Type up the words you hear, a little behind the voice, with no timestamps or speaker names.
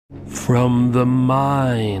From the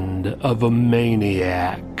mind of a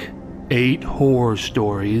maniac. 8 horror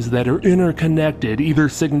stories that are interconnected either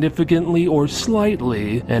significantly or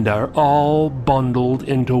slightly and are all bundled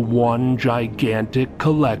into one gigantic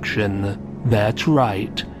collection. That's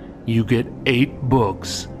right, you get 8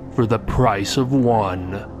 books for the price of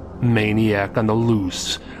 1. Maniac on the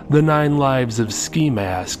Loose, The 9 Lives of Ski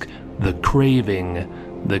Mask, The Craving,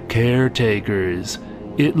 The Caretakers,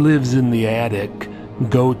 It Lives in the Attic,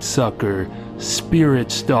 Goatsucker,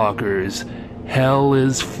 Spirit Stalkers, Hell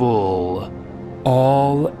is Full.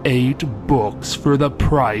 All 8 books for the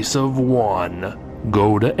price of 1.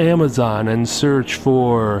 Go to Amazon and search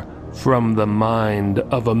for From the Mind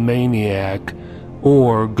of a Maniac,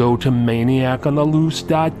 or go to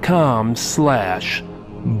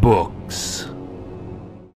maniacontheloose.com/books.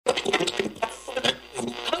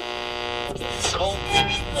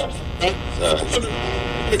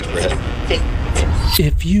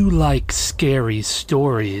 If you like scary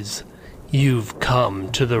stories, you've come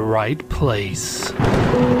to the right place.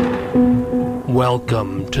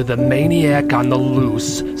 Welcome to the Maniac on the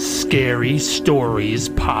Loose Scary Stories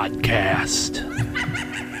podcast.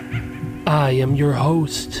 I am your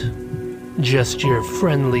host, just your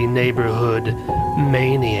friendly neighborhood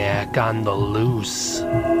Maniac on the Loose.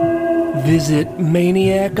 Visit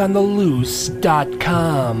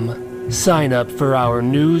maniacontheloose.com. Sign up for our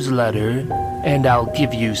newsletter, and I'll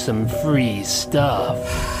give you some free stuff.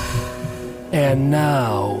 And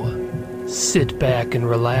now, sit back and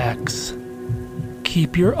relax.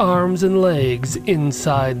 Keep your arms and legs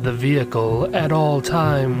inside the vehicle at all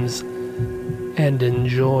times, and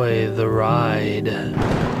enjoy the ride.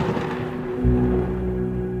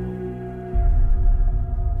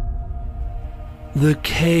 The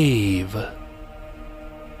Cave.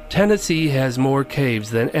 Tennessee has more caves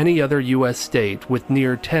than any other U.S. state, with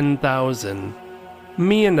near 10,000.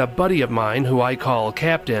 Me and a buddy of mine, who I call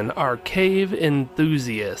Captain, are cave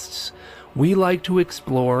enthusiasts. We like to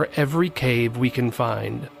explore every cave we can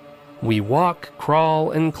find. We walk,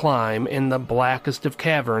 crawl, and climb in the blackest of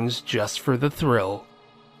caverns just for the thrill.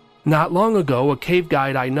 Not long ago, a cave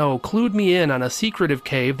guide I know clued me in on a secretive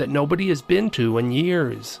cave that nobody has been to in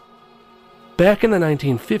years. Back in the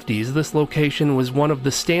 1950s, this location was one of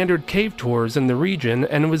the standard cave tours in the region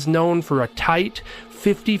and was known for a tight,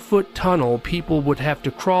 50-foot tunnel people would have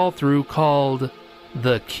to crawl through called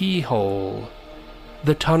the Keyhole.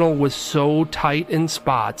 The tunnel was so tight in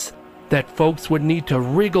spots that folks would need to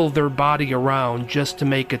wriggle their body around just to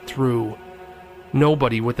make it through.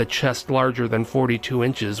 Nobody with a chest larger than 42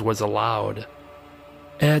 inches was allowed.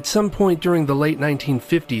 At some point during the late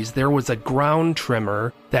 1950s, there was a ground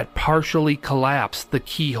tremor that partially collapsed the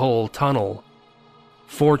Keyhole tunnel.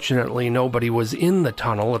 Fortunately, nobody was in the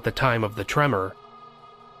tunnel at the time of the tremor.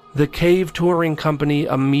 The cave touring company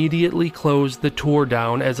immediately closed the tour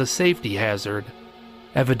down as a safety hazard.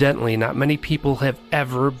 Evidently, not many people have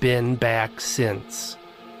ever been back since.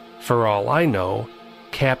 For all I know,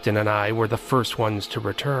 Captain and I were the first ones to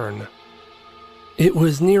return. It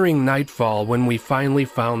was nearing nightfall when we finally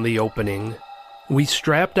found the opening. We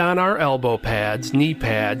strapped on our elbow pads, knee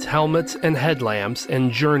pads, helmets, and headlamps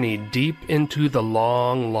and journeyed deep into the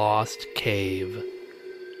long-lost cave.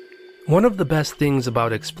 One of the best things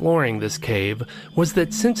about exploring this cave was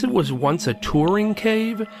that since it was once a touring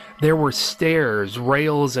cave, there were stairs,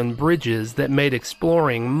 rails, and bridges that made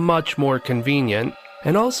exploring much more convenient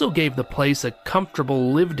and also gave the place a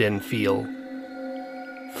comfortable lived-in feel.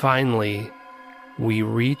 Finally, we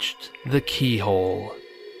reached the Keyhole.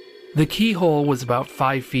 The Keyhole was about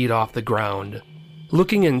 5 feet off the ground.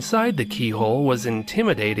 Looking inside the Keyhole was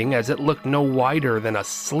intimidating as it looked no wider than a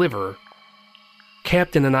sliver.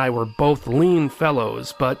 Captain and I were both lean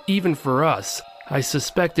fellows, but even for us, I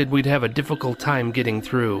suspected we'd have a difficult time getting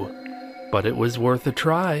through. But it was worth a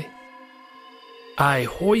try. I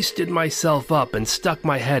hoisted myself up and stuck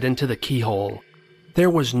my head into the Keyhole. There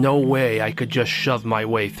was no way I could just shove my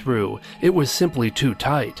way through. It was simply too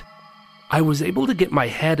tight. I was able to get my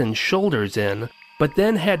head and shoulders in, but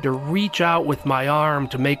then had to reach out with my arm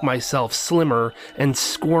to make myself slimmer and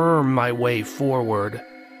squirm my way forward.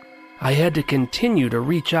 I had to continue to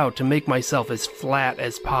reach out to make myself as flat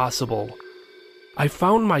as possible. I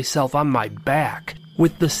found myself on my back,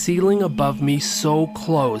 with the ceiling above me so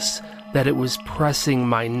close that it was pressing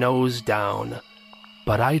my nose down.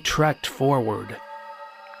 But I trekked forward.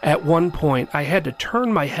 At one point, I had to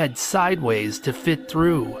turn my head sideways to fit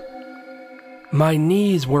through. My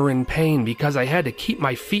knees were in pain because I had to keep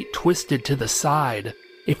my feet twisted to the side.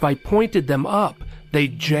 If I pointed them up,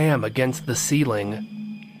 they'd jam against the ceiling.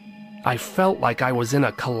 I felt like I was in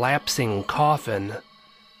a collapsing coffin.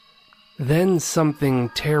 Then something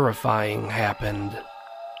terrifying happened.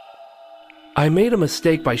 I made a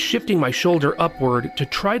mistake by shifting my shoulder upward to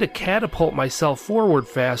try to catapult myself forward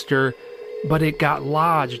faster, but it got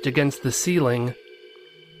lodged against the ceiling.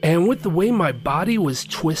 And with the way my body was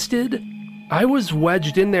twisted, I was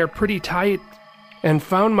wedged in there pretty tight and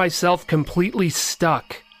found myself completely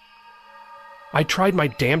stuck. I tried my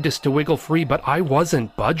damnedest to wiggle free, but I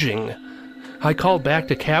wasn't budging. I called back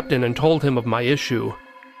to Captain and told him of my issue.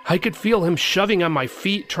 I could feel him shoving on my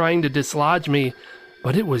feet trying to dislodge me,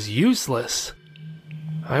 but it was useless.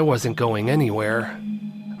 I wasn't going anywhere.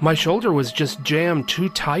 My shoulder was just jammed too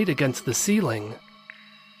tight against the ceiling.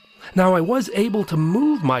 Now I was able to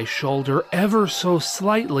move my shoulder ever so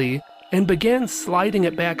slightly and began sliding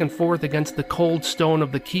it back and forth against the cold stone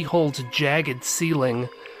of the keyhole's jagged ceiling.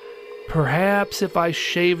 Perhaps if I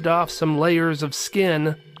shaved off some layers of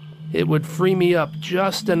skin, it would free me up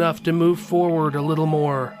just enough to move forward a little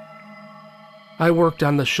more. I worked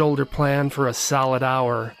on the shoulder plan for a solid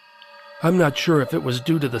hour. I'm not sure if it was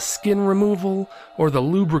due to the skin removal or the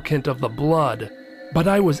lubricant of the blood, but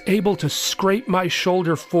I was able to scrape my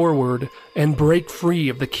shoulder forward and break free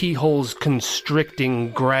of the keyhole's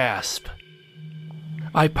constricting grasp.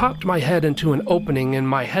 I popped my head into an opening and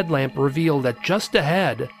my headlamp revealed that just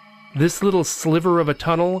ahead, this little sliver of a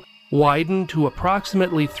tunnel widened to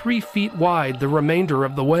approximately 3 feet wide the remainder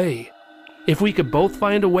of the way. If we could both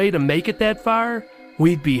find a way to make it that far,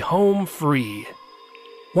 we'd be home free.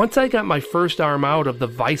 Once I got my first arm out of the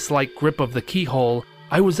vice-like grip of the keyhole,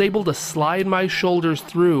 I was able to slide my shoulders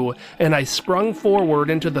through, and I sprung forward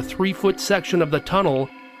into the 3-foot section of the tunnel,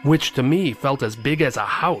 which to me felt as big as a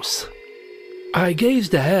house. I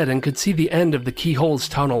gazed ahead and could see the end of the keyhole's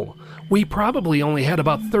tunnel. We probably only had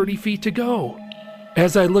about 30 feet to go.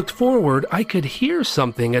 As I looked forward, I could hear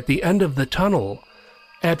something at the end of the tunnel.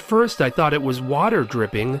 At first I thought it was water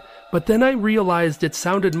dripping, but then I realized it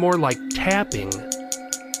sounded more like tapping.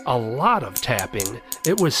 A lot of tapping.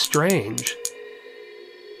 It was strange.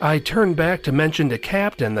 I turned back to mention to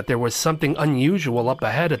Captain that there was something unusual up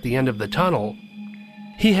ahead at the end of the tunnel.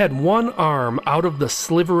 He had one arm out of the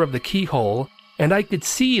sliver of the keyhole, and I could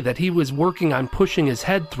see that he was working on pushing his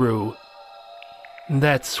head through.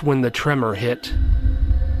 That's when the tremor hit.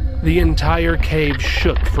 The entire cave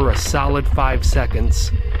shook for a solid 5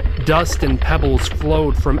 seconds. Dust and pebbles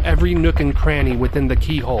flowed from every nook and cranny within the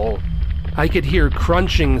keyhole. I could hear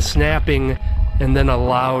crunching, snapping, and then a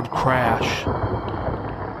loud crash.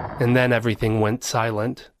 And then everything went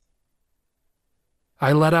silent.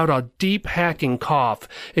 I let out a deep hacking cough,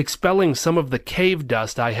 expelling some of the cave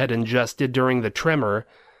dust I had ingested during the tremor,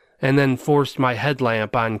 and then forced my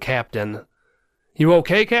headlamp on Captain. "You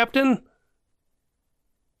okay, Captain?"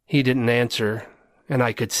 He didn't answer, and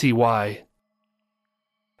I could see why.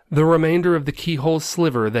 The remainder of the keyhole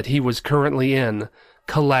sliver that he was currently in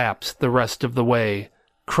collapsed the rest of the way,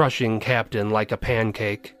 crushing Captain like a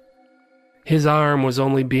pancake. His arm was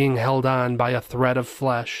only being held on by a thread of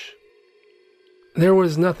flesh. There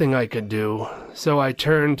was nothing I could do, so I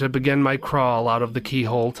turned to begin my crawl out of the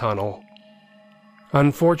keyhole tunnel.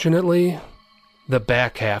 Unfortunately, the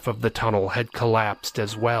back half of the tunnel had collapsed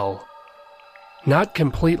as well. Not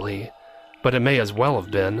completely, but it may as well have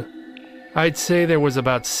been. I'd say there was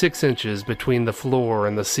about 6 inches between the floor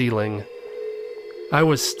and the ceiling. I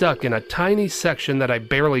was stuck in a tiny section that I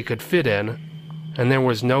barely could fit in, and there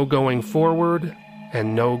was no going forward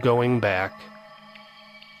and no going back.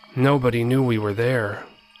 Nobody knew we were there.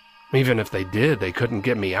 Even if they did, they couldn't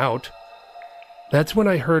get me out. That's when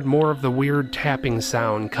I heard more of the weird tapping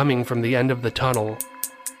sound coming from the end of the tunnel.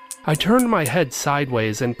 I turned my head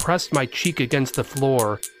sideways and pressed my cheek against the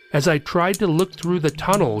floor as I tried to look through the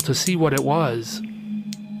tunnel to see what it was.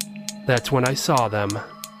 That's when I saw them.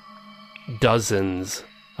 Dozens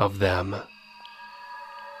of them.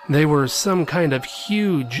 They were some kind of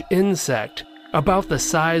huge insect, about the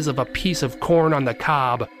size of a piece of corn on the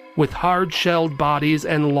cob, with hard-shelled bodies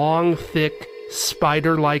and long, thick,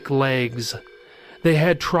 spider-like legs. They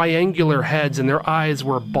had triangular heads and their eyes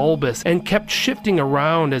were bulbous and kept shifting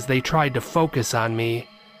around as they tried to focus on me.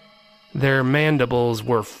 Their mandibles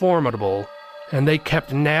were formidable, and they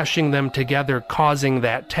kept gnashing them together, causing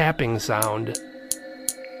that tapping sound.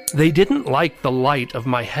 They didn't like the light of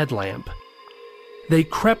my headlamp. They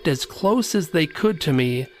crept as close as they could to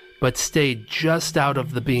me, but stayed just out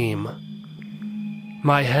of the beam.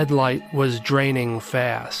 My headlight was draining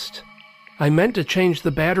fast. I meant to change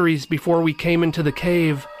the batteries before we came into the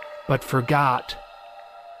cave, but forgot.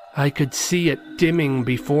 I could see it dimming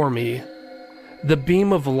before me. The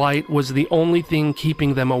beam of light was the only thing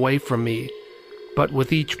keeping them away from me, but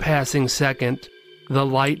with each passing second, the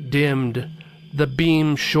light dimmed, The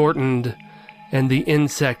beam shortened, and the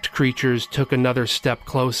insect creatures took another step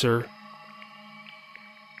closer.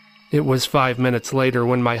 It was 5 minutes later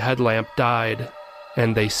when my headlamp died,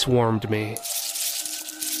 and they swarmed me.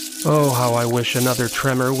 Oh, how I wish another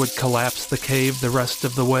tremor would collapse the cave the rest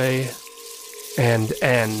of the way, and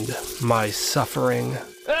end my suffering.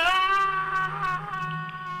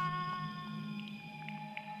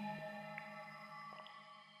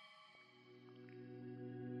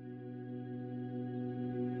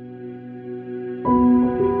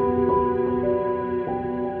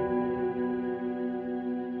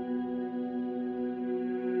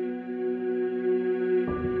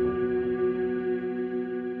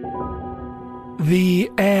 The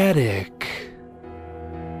Attic.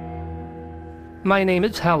 My name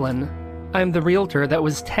is Helen. I'm the realtor that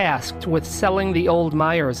was tasked with selling the old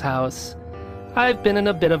Myers house. I've been in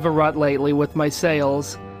a bit of a rut lately with my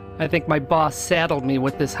sales. I think my boss saddled me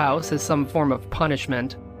with this house as some form of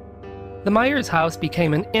punishment. The Myers house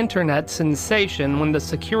became an internet sensation when the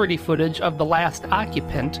security footage of the last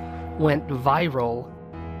occupant went viral.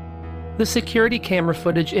 The security camera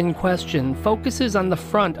footage in question focuses on the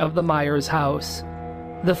front of the Myers house.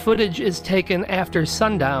 The footage is taken after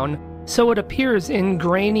sundown, so it appears in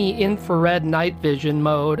grainy infrared night vision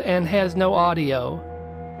mode and has no audio.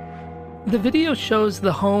 The video shows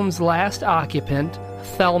the home's last occupant,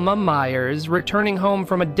 Thelma Myers, returning home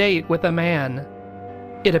from a date with a man.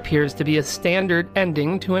 It appears to be a standard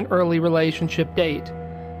ending to an early relationship date.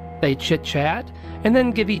 They chit-chat, and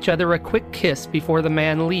then give each other a quick kiss before the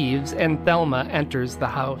man leaves and Thelma enters the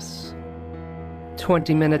house.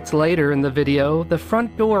 20 minutes later in the video, the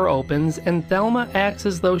front door opens and Thelma acts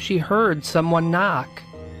as though she heard someone knock.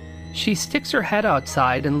 She sticks her head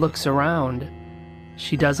outside and looks around.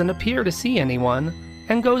 She doesn't appear to see anyone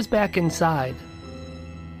and goes back inside.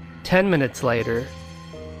 10 minutes later,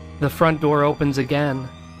 the front door opens again.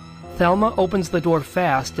 Thelma opens the door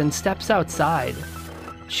fast and steps outside.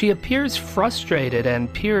 She appears frustrated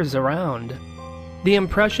and peers around. The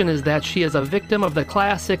impression is that she is a victim of the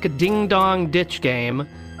classic ding-dong ditch game,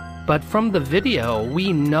 but from the video,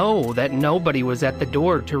 we know that nobody was at the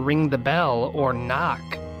door to ring the bell or knock.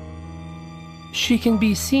 She can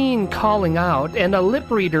be seen calling out, and a lip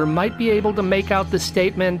reader might be able to make out the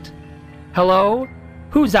statement, "Hello?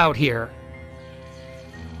 Who's out here?"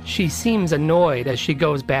 She seems annoyed as she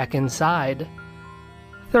goes back inside.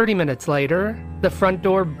 30 minutes later, the front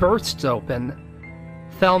door bursts open.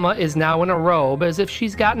 Thelma is now in a robe as if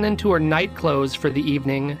she's gotten into her night clothes for the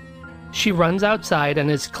evening. She runs outside and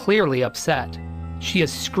is clearly upset. She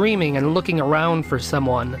is screaming and looking around for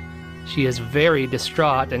someone. She is very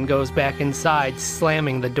distraught and goes back inside,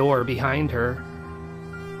 slamming the door behind her.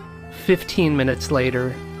 15 minutes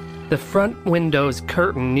later, the front window's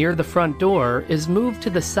curtain near the front door is moved to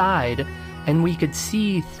the side, and we could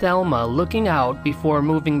see Thelma looking out before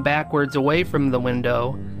moving backwards away from the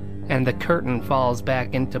window, and the curtain falls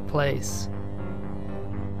back into place.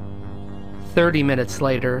 30 minutes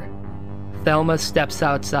later, Thelma steps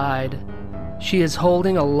outside. She is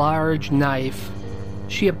holding a large knife.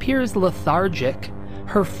 She appears lethargic.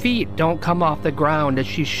 Her feet don't come off the ground as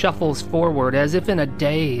she shuffles forward as if in a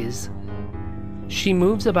daze. She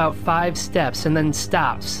moves about 5 steps and then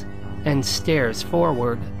stops and stares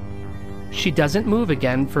forward. She doesn't move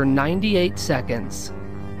again for 98 seconds.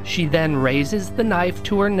 She then raises the knife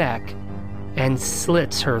to her neck and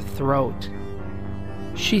slits her throat.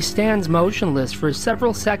 She stands motionless for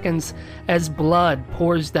several seconds as blood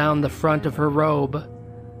pours down the front of her robe.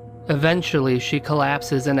 Eventually, she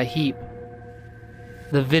collapses in a heap.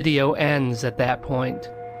 The video ends at that point.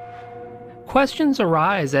 Questions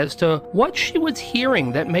arise as to what she was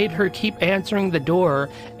hearing that made her keep answering the door,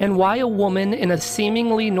 and why a woman in a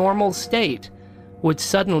seemingly normal state would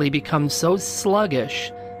suddenly become so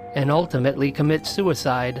sluggish and ultimately commit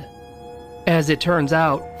suicide. As it turns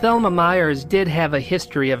out, Thelma Myers did have a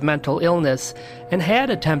history of mental illness and had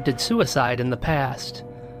attempted suicide in the past.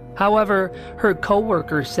 However, her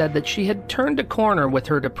co-worker said that she had turned a corner with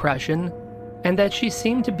her depression and that she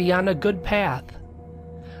seemed to be on a good path.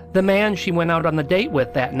 The man she went out on the date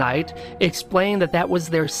with that night explained that that was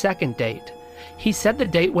their second date. He said the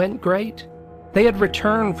date went great. They had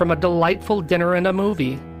returned from a delightful dinner and a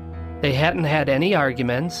movie. They hadn't had any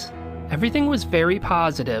arguments. Everything was very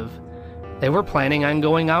positive. They were planning on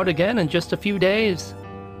going out again in just a few days.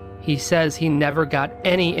 He says he never got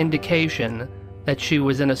any indication that she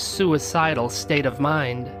was in a suicidal state of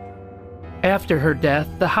mind. After her death,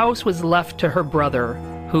 the house was left to her brother,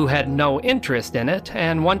 who had no interest in it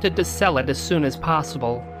and wanted to sell it as soon as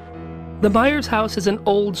possible. The Myers house is an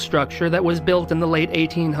old structure that was built in the late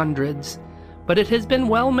 1800s. but it has been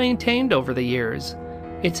well maintained over the years.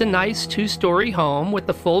 It's a nice 2-story home with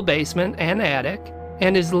a full basement and attic,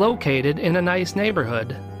 and is located in a nice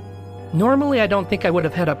neighborhood. Normally, I don't think I would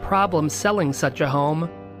have had a problem selling such a home,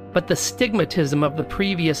 but the stigmatism of the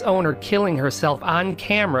previous owner killing herself on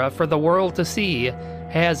camera for the world to see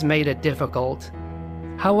has made it difficult.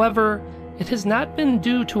 However, it has not been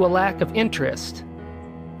due to a lack of interest.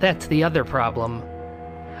 That's the other problem.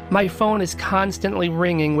 My phone is constantly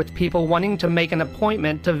ringing with people wanting to make an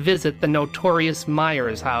appointment to visit the notorious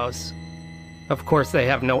Myers house. Of course, they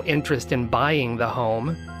have no interest in buying the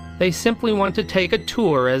home. They simply want to take a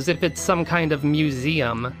tour as if it's some kind of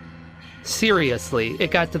museum. Seriously,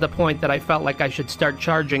 it got to the point that I felt like I should start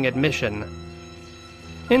charging admission.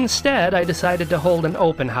 Instead, I decided to hold an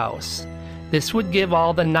open house. This would give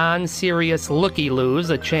all the non-serious looky-loos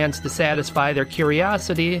a chance to satisfy their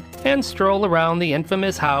curiosity and stroll around the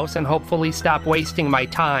infamous house and hopefully stop wasting my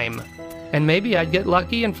time. And maybe I'd get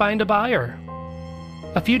lucky and find a buyer.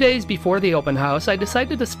 A few days before the open house, I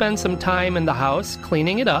decided to spend some time in the house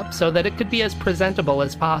cleaning it up so that it could be as presentable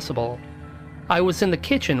as possible. I was in the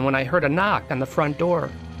kitchen when I heard a knock on the front door.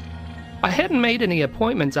 I hadn't made any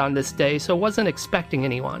appointments on this day, so wasn't expecting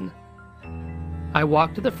anyone. I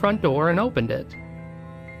walked to the front door and opened it.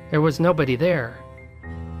 There was nobody there.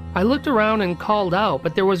 I looked around and called out,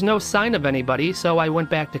 but there was no sign of anybody, so I went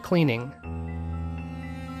back to cleaning.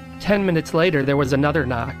 10 minutes later, there was another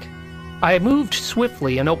knock. I moved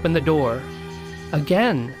swiftly and opened the door.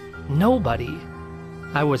 Again, nobody.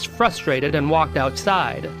 I was frustrated and walked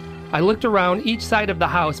outside. I looked around each side of the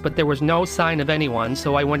house, but there was no sign of anyone,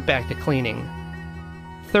 so I went back to cleaning.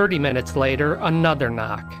 30 minutes later, another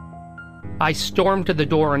knock. I stormed to the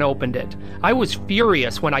door and opened it. I was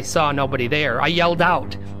furious when I saw nobody there. I yelled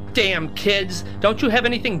out, "Damn kids, don't you have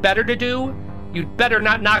anything better to do? You'd better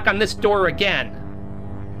not knock on this door again."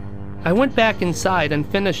 I went back inside and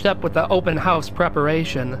finished up with the open house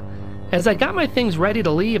preparation. As I got my things ready to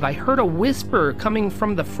leave, I heard a whisper coming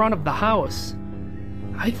from the front of the house.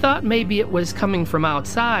 I thought maybe it was coming from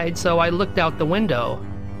outside, so I looked out the window.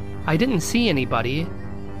 I didn't see anybody,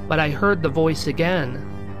 but I heard the voice again.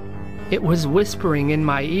 It was whispering in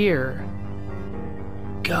my ear,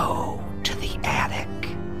 "Go to the attic."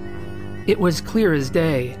 It was clear as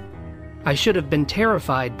day. I should have been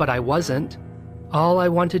terrified, but I wasn't. All I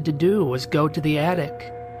wanted to do was go to the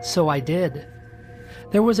attic, so I did.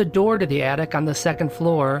 There was a door to the attic on the second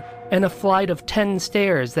floor, and a flight of 10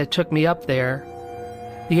 stairs that took me up there.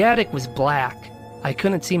 The attic was black. I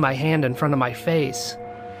couldn't see my hand in front of my face.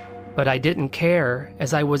 But I didn't care,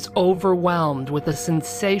 as I was overwhelmed with a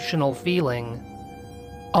sensational feeling.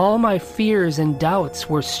 All my fears and doubts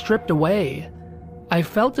were stripped away. I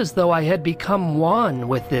felt as though I had become one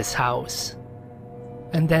with this house.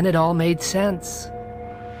 And then it all made sense.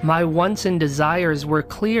 My wants and desires were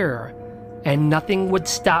clear, and nothing would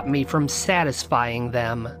stop me from satisfying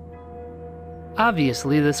them.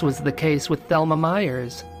 Obviously, this was the case with Thelma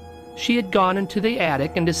Myers. She had gone into the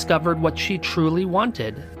attic and discovered what she truly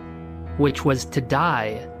wanted, which was to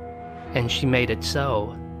die, and she made it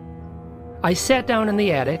so. I sat down in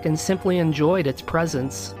the attic and simply enjoyed its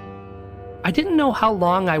presence. I didn't know how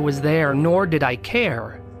long I was there, nor did I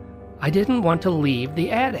care. I didn't want to leave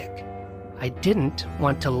the attic. I didn't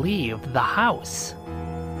want to leave the house.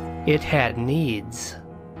 It had needs.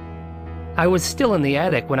 I was still in the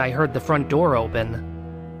attic when I heard the front door open.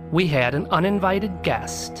 We had an uninvited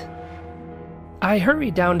guest. I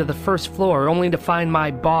hurried down to the first floor only to find my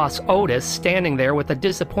boss, Otis, standing there with a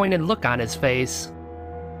disappointed look on his face.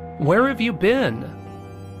 "Where have you been?"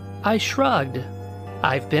 I shrugged.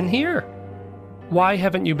 "I've been here." "Why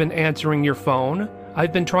haven't you been answering your phone?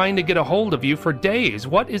 I've been trying to get a hold of you for days.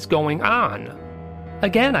 What is going on?"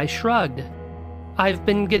 Again, I shrugged. "I've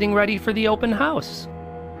been getting ready for the open house."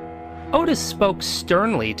 Otis spoke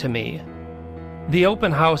sternly to me. "The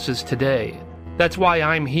open house is today. That's why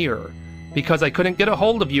I'm here. Because I couldn't get a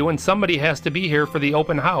hold of you and somebody has to be here for the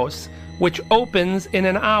open house, which opens in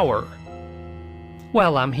an hour."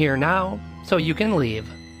 "Well, I'm here now, so you can leave."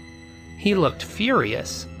 He looked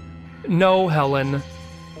furious. "No, Helen.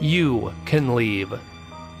 You can leave.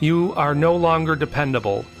 You are no longer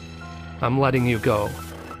dependable. I'm letting you go."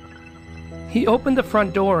 He opened the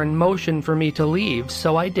front door and motioned for me to leave,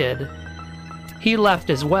 so I did. He left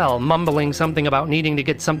as well, mumbling something about needing to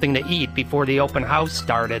get something to eat before the open house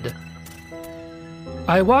started.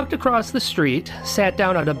 I walked across the street, sat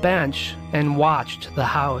down on a bench, and watched the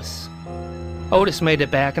house. Otis made it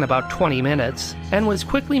back in about 20 minutes, and was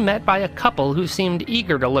quickly met by a couple who seemed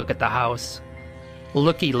eager to look at the house.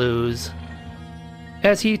 Looky-loos.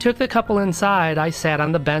 As he took the couple inside, I sat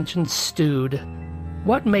on the bench and stewed.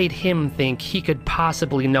 What made him think he could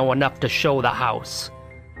possibly know enough to show the house?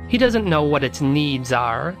 He doesn't know what its needs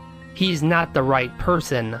are. He's not the right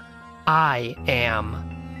person. I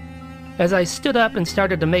am. As I stood up and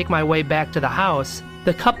started to make my way back to the house,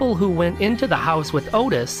 the couple who went into the house with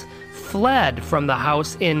Otis fled from the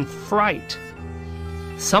house in fright.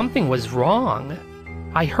 Something was wrong.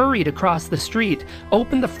 I hurried across the street,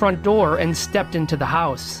 opened the front door, and stepped into the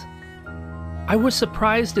house. I was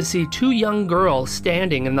surprised to see two young girls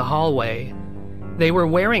standing in the hallway. They were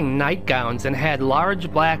wearing nightgowns and had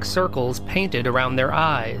large black circles painted around their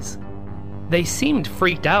eyes. They seemed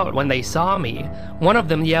freaked out when they saw me. One of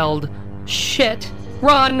them yelled, "Shit!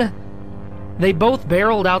 Run!" They both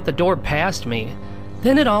barreled out the door past me.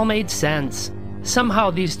 Then it all made sense.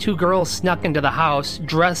 Somehow these two girls snuck into the house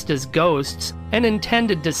dressed as ghosts and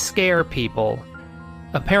intended to scare people.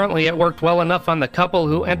 Apparently it worked well enough on the couple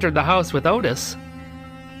who entered the house with Otis.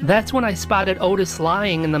 That's when I spotted Otis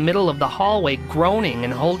lying in the middle of the hallway, groaning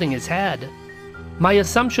and holding his head. My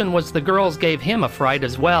assumption was the girls gave him a fright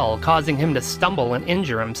as well, causing him to stumble and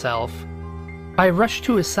injure himself. I rushed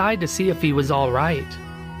to his side to see if he was all right.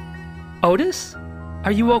 "Otis?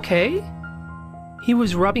 Are you okay?" He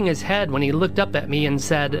was rubbing his head when he looked up at me and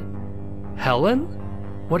said, "Helen?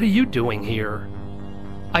 What are you doing here?"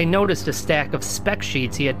 I noticed a stack of spec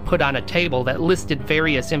sheets he had put on a table that listed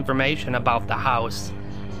various information about the house.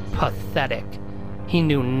 Pathetic. He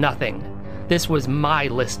knew nothing. This was my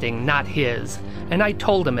listing, not his, and I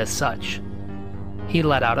told him as such. He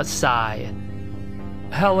let out a sigh.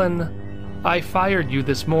 "Helen, I fired you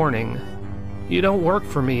this morning. You don't work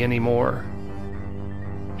for me anymore."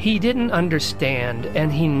 He didn't understand,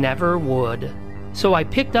 and he never would. So I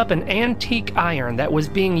picked up an antique iron that was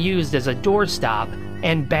being used as a doorstop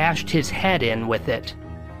and bashed his head in with it.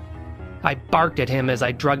 I barked at him as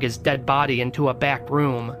I drug his dead body into a back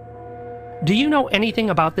room. "Do you know anything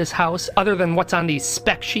about this house other than what's on these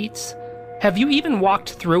spec sheets? Have you even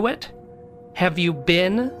walked through it? Have you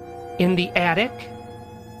been in the attic?"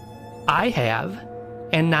 "I have,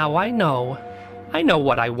 and now I know. I know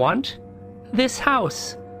what I want. This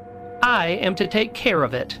house. I am to take care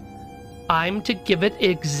of it. I'm to give it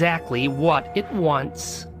exactly what it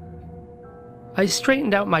wants." I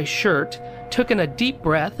straightened out my shirt, took in a deep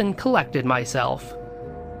breath, and collected myself.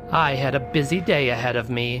 I had a busy day ahead of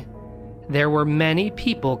me. There were many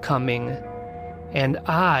people coming, and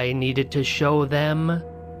I needed to show them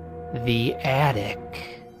the attic.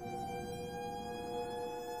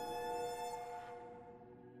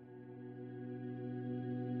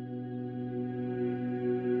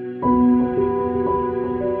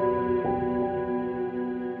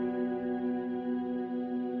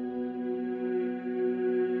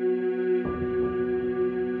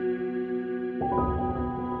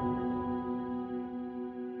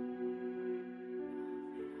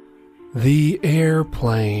 The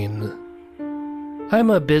airplane.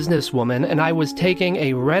 I'm a businesswoman, and I was taking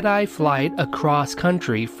a red-eye flight across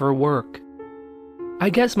country for work. I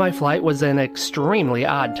guess my flight was an extremely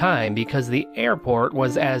odd time because the airport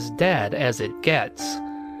was as dead as it gets.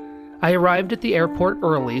 I arrived at the airport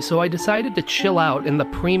early, so I decided to chill out in the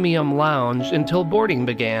premium lounge until boarding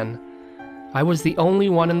began. I was the only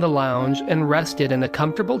one in the lounge and rested in a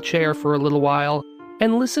comfortable chair for a little while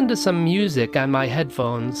and listened to some music on my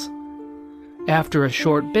headphones. After a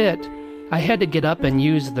short bit, I had to get up and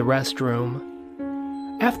use the restroom.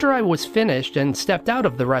 After I was finished and stepped out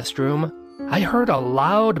of the restroom, I heard a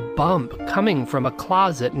loud bump coming from a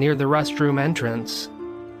closet near the restroom entrance.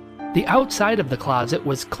 The outside of the closet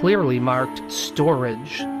was clearly marked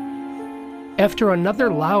storage. After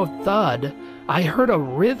another loud thud, I heard a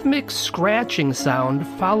rhythmic scratching sound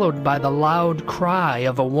followed by the loud cry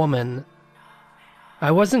of a woman.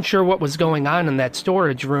 I wasn't sure what was going on in that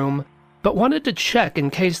storage room, but wanted to check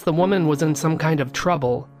in case the woman was in some kind of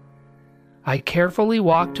trouble. I carefully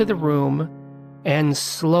walked to the room and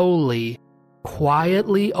slowly,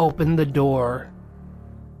 quietly opened the door.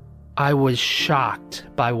 I was shocked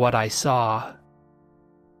by what I saw.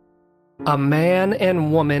 A man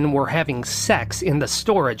and woman were having sex in the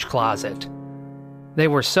storage closet. They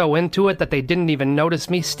were so into it that they didn't even notice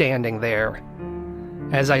me standing there.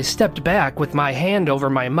 As I stepped back with my hand over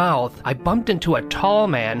my mouth, I bumped into a tall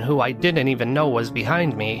man who I didn't even know was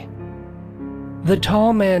behind me. The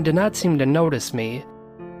tall man did not seem to notice me.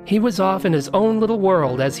 He was off in his own little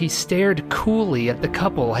world as he stared coolly at the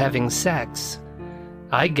couple having sex.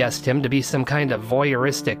 I guessed him to be some kind of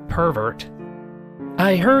voyeuristic pervert.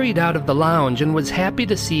 I hurried out of the lounge and was happy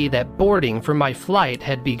to see that boarding for my flight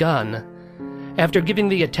had begun. After giving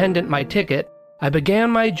the attendant my ticket, I began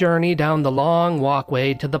my journey down the long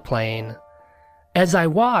walkway to the plane. As I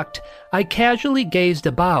walked, I casually gazed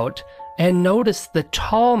about and noticed the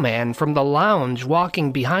tall man from the lounge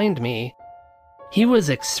walking behind me. He was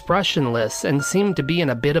expressionless and seemed to be in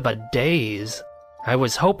a bit of a daze. I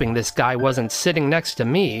was hoping this guy wasn't sitting next to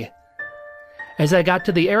me. As I got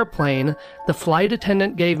to the airplane, the flight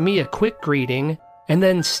attendant gave me a quick greeting and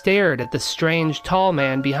then stared at the strange tall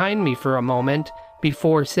man behind me for a moment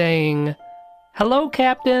before saying, "Hello,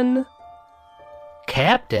 Captain."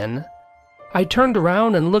 Captain? I turned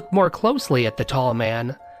around and looked more closely at the tall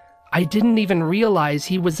man. I didn't even realize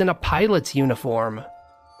he was in a pilot's uniform.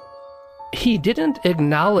 He didn't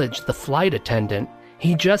acknowledge the flight attendant.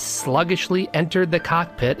 He just sluggishly entered the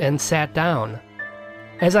cockpit and sat down.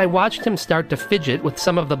 As I watched him start to fidget with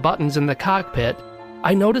some of the buttons in the cockpit,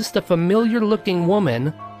 I noticed a familiar-looking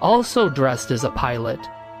woman, also dressed as a pilot.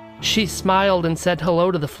 She smiled and said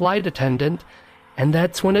hello to the flight attendant, and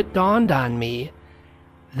that's when it dawned on me.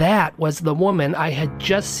 That was the woman I had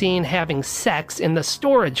just seen having sex in the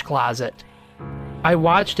storage closet. I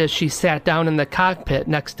watched as she sat down in the cockpit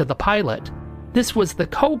next to the pilot. This was the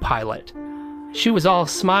co-pilot. She was all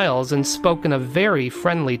smiles and spoke in a very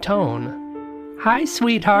friendly tone. "Hi,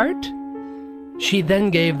 sweetheart." She then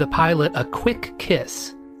gave the pilot a quick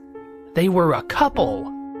kiss. They were a couple.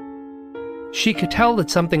 She could tell that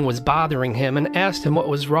something was bothering him and asked him what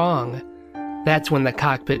was wrong. That's when the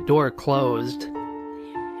cockpit door closed.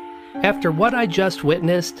 After what I just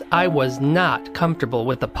witnessed, I was not comfortable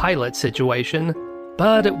with the pilot situation,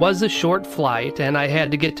 but it was a short flight and I had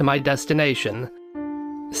to get to my destination.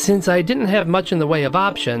 Since I didn't have much in the way of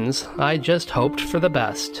options, I just hoped for the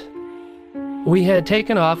best. We had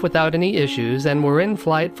taken off without any issues and were in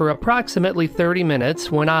flight for approximately 30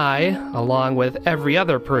 minutes when I, along with every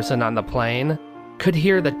other person on the plane, could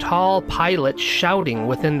hear the tall pilot shouting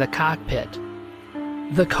within the cockpit.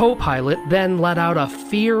 The co-pilot then let out a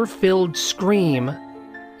fear-filled scream,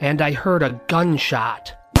 and I heard a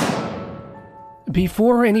gunshot.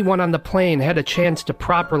 Before anyone on the plane had a chance to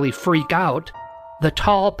properly freak out, the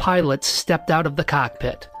tall pilot stepped out of the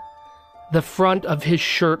cockpit. The front of his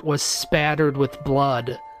shirt was spattered with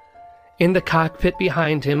blood. In the cockpit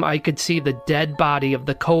behind him, I could see the dead body of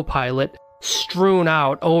the co-pilot strewn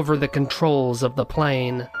out over the controls of the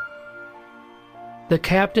plane. The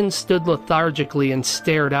captain stood lethargically and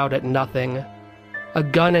stared out at nothing. A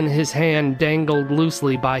gun in his hand dangled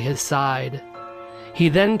loosely by his side. He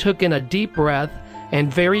then took in a deep breath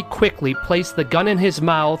and very quickly placed the gun in his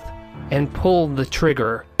mouth and pulled the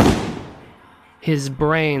trigger. His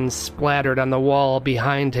brains splattered on the wall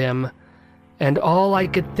behind him, and all I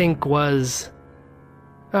could think was,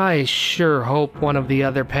 I sure hope one of the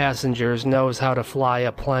other passengers knows how to fly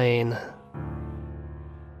a plane.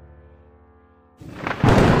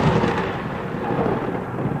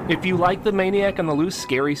 If you like the Maniac on the Loose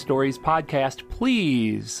Scary Stories podcast,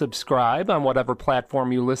 please subscribe on whatever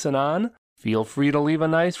platform you listen on. Feel free to leave a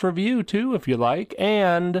nice review, too, if you like,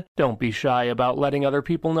 and don't be shy about letting other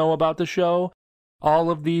people know about the show.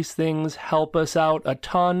 All of these things help us out a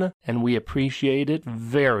ton, and we appreciate it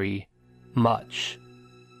very much.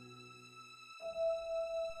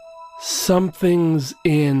 Something's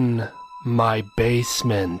in my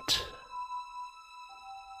basement.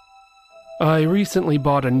 I recently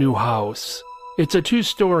bought a new house. It's a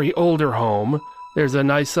 2-story older home. There's a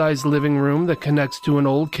nice-sized living room that connects to an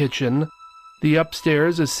old kitchen. The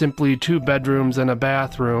upstairs is simply 2 bedrooms and a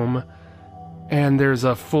bathroom. And there's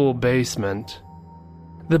a full basement.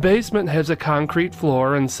 The basement has a concrete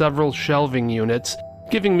floor and several shelving units,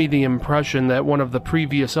 giving me the impression that one of the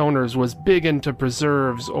previous owners was big into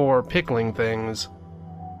preserves or pickling things.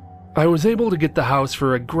 I was able to get the house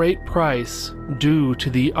for a great price due to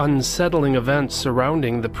the unsettling events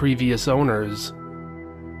surrounding the previous owners.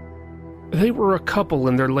 They were a couple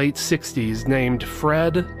in their late 60s named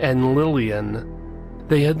Fred and Lillian.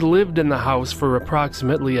 They had lived in the house for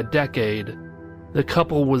approximately a decade. The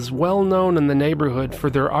couple was well known in the neighborhood for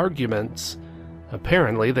their arguments.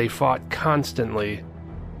 Apparently, they fought constantly.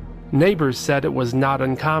 Neighbors said it was not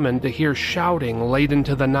uncommon to hear shouting late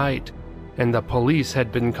into the night, and the police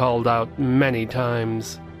had been called out many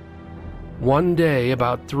times. One day,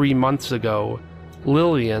 about 3 months ago,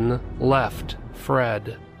 Lillian left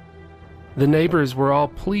Fred. The neighbors were all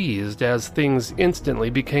pleased as things instantly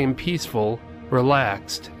became peaceful,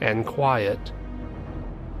 relaxed, and quiet.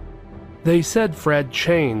 They said Fred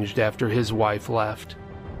changed after his wife left.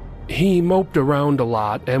 He moped around a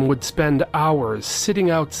lot and would spend hours sitting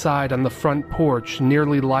outside on the front porch,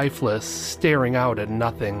 nearly lifeless, staring out at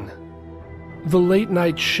nothing. The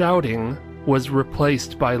late-night shouting was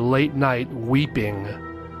replaced by late-night weeping.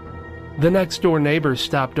 The next-door neighbors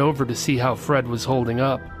stopped over to see how Fred was holding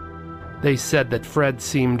up. They said that Fred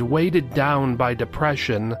seemed weighted down by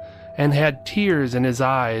depression and had tears in his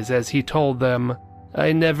eyes as he told them,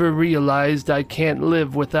 "I never realized I can't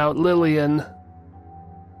live without Lillian."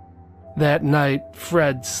 That night,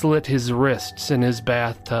 Fred slit his wrists in his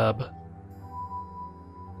bathtub.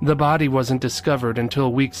 The body wasn't discovered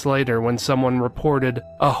until weeks later when someone reported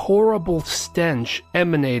a horrible stench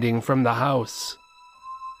emanating from the house.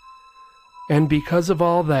 And because of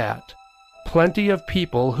all that, plenty of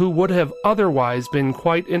people who would have otherwise been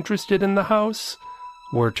quite interested in the house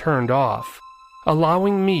were turned off,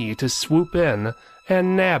 allowing me to swoop in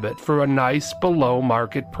and nab it for a nice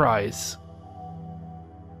below-market price.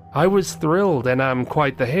 I was thrilled, and I'm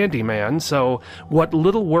quite the handyman, so what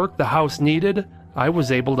little work the house needed, I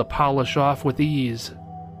was able to polish off with ease.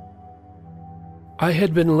 I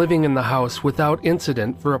had been living in the house without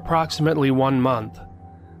incident for approximately 1 month.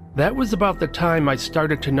 That was about the time I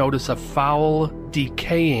started to notice a foul,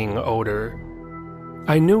 decaying odor.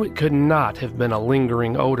 I knew it could not have been a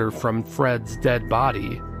lingering odor from Fred's dead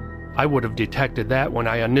body. I would have detected that when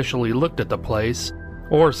I initially looked at the place,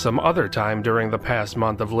 or some other time during the past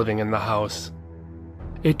month of living in the house.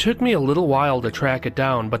 It took me a little while to track it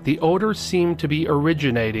down, but the odor seemed to be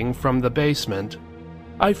originating from the basement.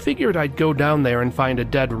 I figured I'd go down there and find a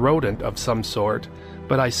dead rodent of some sort,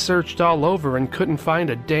 but I searched all over and couldn't find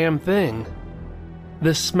a damn thing.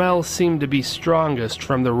 The smell seemed to be strongest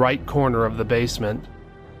from the right corner of the basement.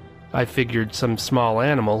 I figured some small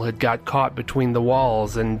animal had got caught between the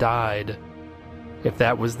walls and died. If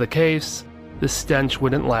that was the case, the stench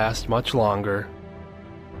wouldn't last much longer.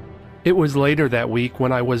 It was later that week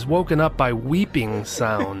when I was woken up by weeping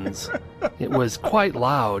sounds. It was quite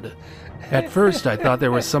loud. At first I thought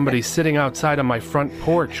there was somebody sitting outside on my front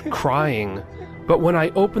porch crying, but when I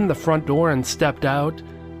opened the front door and stepped out,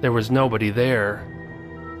 there was nobody there.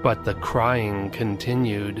 But the crying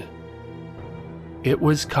continued. It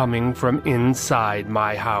was coming from inside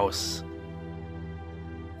my house.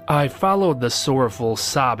 I followed the sorrowful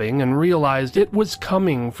sobbing and realized it was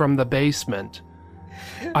coming from the basement.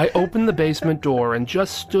 I opened the basement door and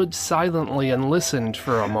just stood silently and listened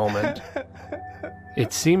for a moment.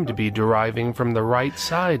 It seemed to be deriving from the right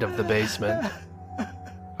side of the basement.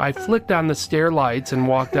 I flicked on the stair lights and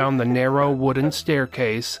walked down the narrow wooden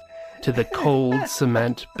staircase to the cold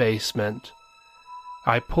cement basement.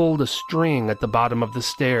 I pulled a string at the bottom of the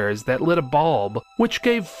stairs that lit a bulb, which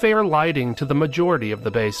gave fair lighting to the majority of the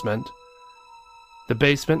basement. The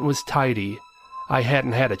basement was tidy. I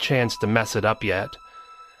hadn't had a chance to mess it up yet.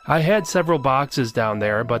 I had several boxes down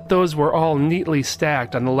there, but those were all neatly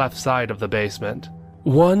stacked on the left side of the basement.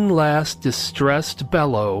 One last distressed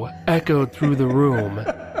bellow echoed through the room,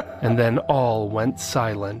 and then all went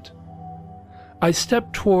silent. I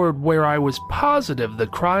stepped toward where I was positive the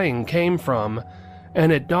crying came from,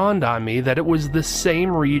 and it dawned on me that it was the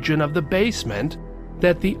same region of the basement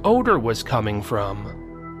that the odor was coming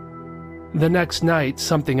from. The next night,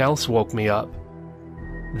 something else woke me up.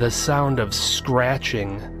 The sound of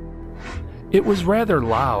scratching. It was rather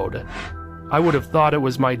loud. I would have thought it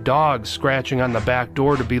was my dog scratching on the back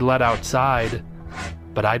door to be let outside,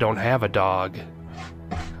 but I don't have a dog.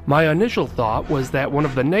 My initial thought was that one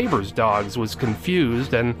of the neighbors' dogs was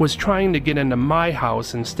confused and was trying to get into my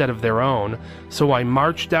house instead of their own, so I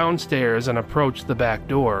marched downstairs and approached the back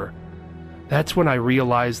door. That's when I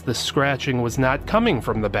realized the scratching was not coming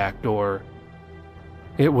from the back door.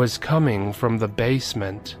 It was coming from the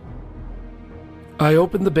basement. I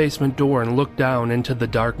opened the basement door and looked down into the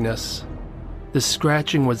darkness. The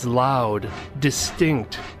scratching was loud,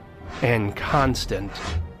 distinct, and constant.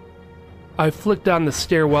 I flicked on the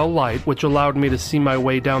stairwell light, which allowed me to see my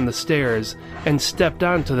way down the stairs, and stepped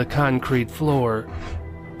onto the concrete floor.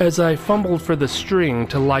 As I fumbled for the string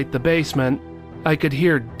to light the basement, I could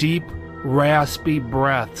hear deep, raspy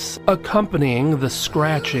breaths accompanying the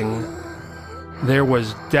scratching. There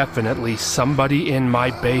was definitely somebody in my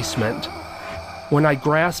basement. When I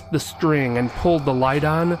grasped the string and pulled the light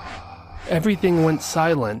on, everything went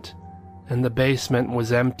silent, and the basement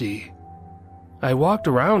was empty. I walked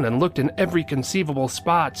around and looked in every conceivable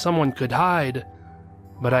spot someone could hide,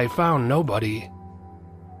 but I found nobody.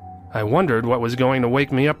 I wondered what was going to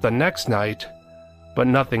wake me up the next night, but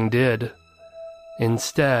nothing did.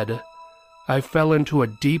 Instead, I fell into a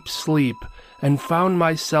deep sleep and found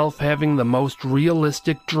myself having the most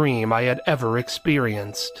realistic dream I had ever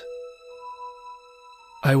experienced.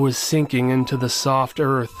 I was sinking into the soft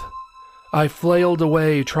earth. I flailed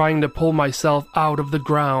away, trying to pull myself out of the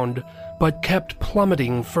ground, but kept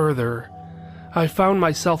plummeting further. I found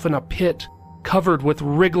myself in a pit, covered with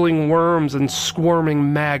wriggling worms and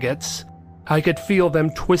squirming maggots. I could feel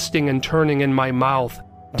them twisting and turning in my mouth,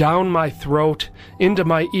 down my throat, into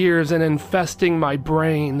my ears, and infesting my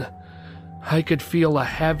brain. I could feel a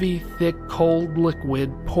heavy, thick, cold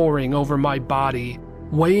liquid pouring over my body,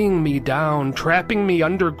 weighing me down, trapping me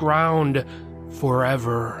underground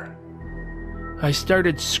forever. I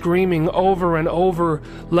started screaming over and over,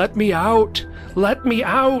 "Let me out! Let me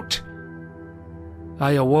out!"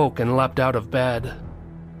 I awoke and leapt out of bed.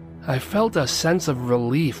 I felt a sense of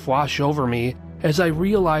relief wash over me as I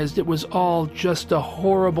realized it was all just a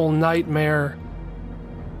horrible nightmare.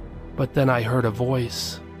 But then I heard a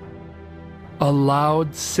voice. A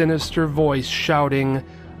loud, sinister voice shouting,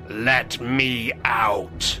 "Let me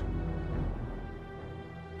out!"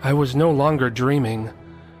 I was no longer dreaming.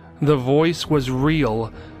 The voice was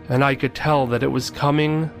real, and I could tell that it was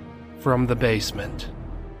coming from the basement.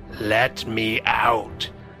 "Let me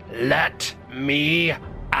out! Let me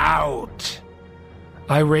out!"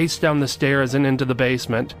 I raced down the stairs and into the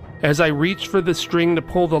basement. As I reached for the string to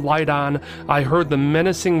pull the light on, I heard the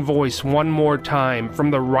menacing voice one more time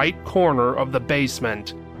from the right corner of the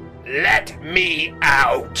basement. "Let me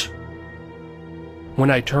out!"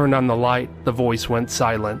 When I turned on the light, the voice went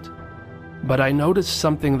silent. But I noticed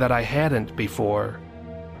something that I hadn't before.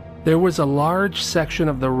 There was a large section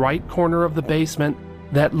of the right corner of the basement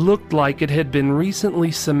that looked like it had been recently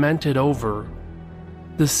cemented over.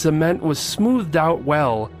 The cement was smoothed out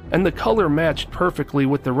well, and the color matched perfectly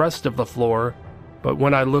with the rest of the floor, but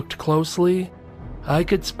when I looked closely, I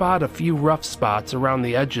could spot a few rough spots around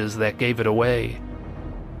the edges that gave it away.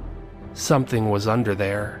 Something was under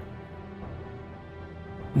there.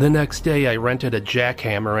 The next day, I rented a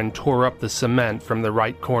jackhammer and tore up the cement from the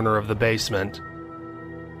right corner of the basement.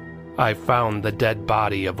 I found the dead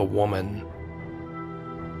body of a woman.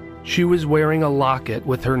 She was wearing a locket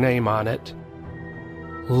with her name on it.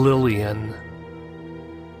 Lillian.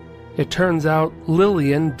 It turns out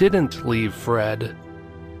Lillian didn't leave Fred.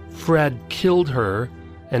 Fred killed her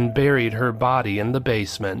and buried her body in the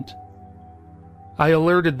basement. I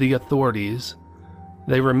alerted the authorities.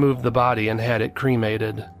 They removed the body and had it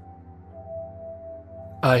cremated.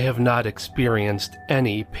 I have not experienced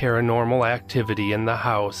any paranormal activity in the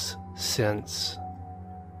house since.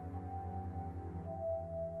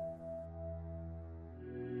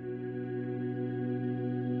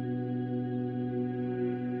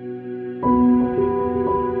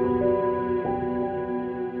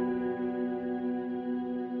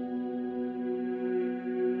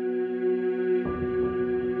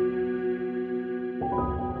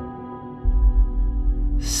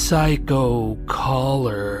 Psycho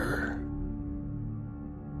Caller.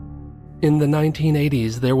 In the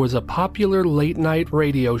 1980s, there was a popular late-night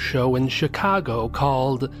radio show in Chicago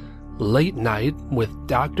called Late Night with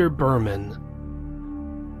Dr. Berman.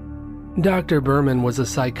 Dr. Berman was a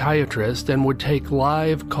psychiatrist and would take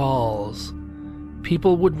live calls.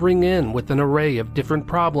 People would ring in with an array of different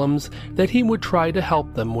problems that he would try to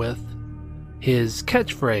help them with. His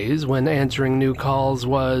catchphrase when answering new calls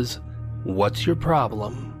was, "What's your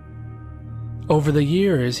problem?" Over the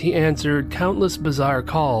years, he answered countless bizarre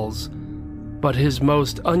calls, but his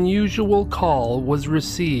most unusual call was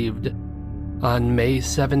received on May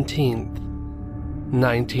 17th,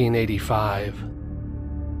 1985.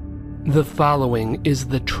 The following is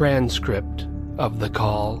the transcript of the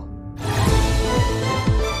call.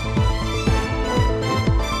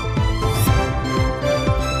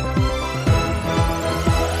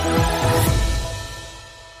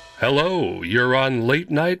 Hello, you're on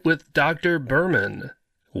Late Night with Dr. Berman.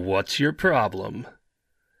 What's your problem?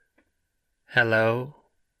 Hello?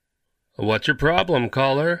 What's your problem,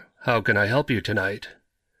 caller? How can I help you tonight?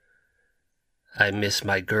 I miss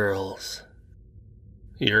my girls.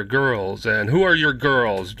 Your girls? And who are your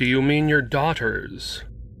girls? Do you mean your daughters?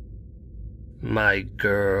 My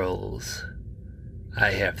girls.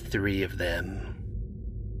 I have 3 of them.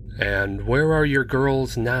 And where are your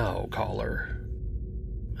girls now, caller?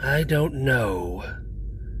 I don't know.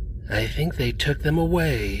 I think they took them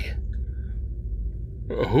away.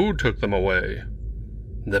 Who took them away?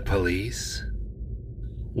 The police.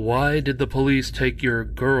 Why did the police take your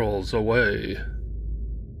girls away?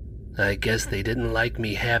 I guess they didn't like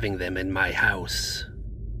me having them in my house.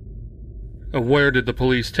 Where did the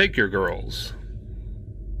police take your girls?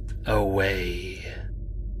 Away.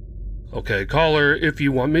 Okay, caller, if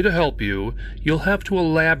you want me to help you, you'll have to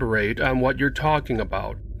elaborate on what you're talking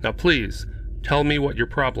about. Now please, tell me what your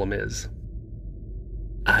problem is.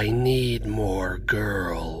 I need more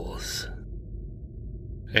girls.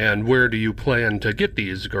 And where do you plan to get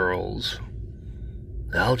these girls?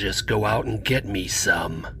 I'll just go out and get me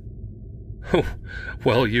some.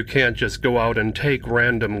 Well, you can't just go out and take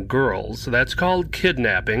random girls. That's called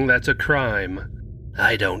kidnapping. That's a crime.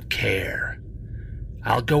 I don't care.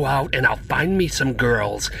 I'll go out and I'll find me some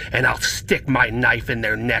girls, and I'll stick my knife in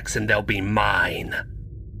their necks and they'll be mine.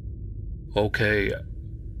 Okay,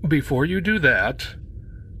 before you do that,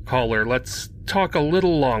 caller, let's talk a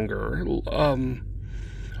little longer.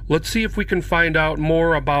 Let's see if we can find out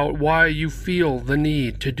more about why you feel the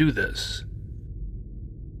need to do this.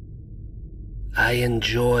 I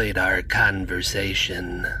enjoyed our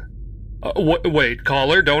conversation. Wait,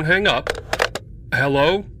 caller, don't hang up.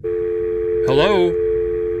 Hello? Hello?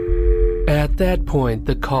 At that point,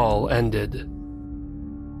 the call ended.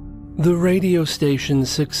 The radio station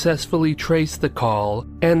successfully traced the call,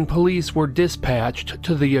 and police were dispatched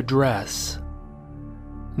to the address.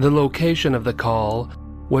 The location of the call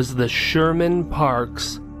was the Sherman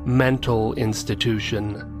Parks Mental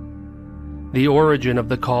Institution. The origin of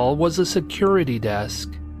the call was a security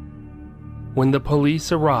desk. When the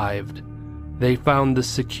police arrived, they found the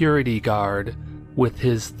security guard with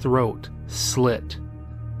his throat slit.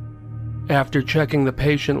 After checking the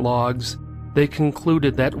patient logs, they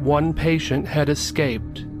concluded that one patient had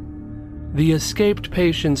escaped. The escaped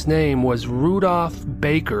patient's name was Rudolph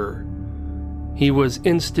Baker. He was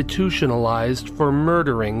institutionalized for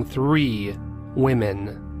murdering 3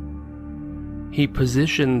 women. He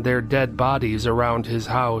positioned their dead bodies around his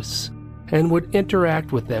house and would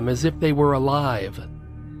interact with them as if they were alive.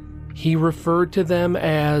 He referred to them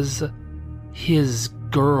as his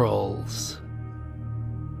girls.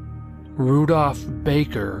 Rudolph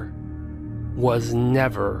Baker was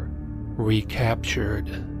never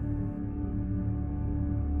recaptured.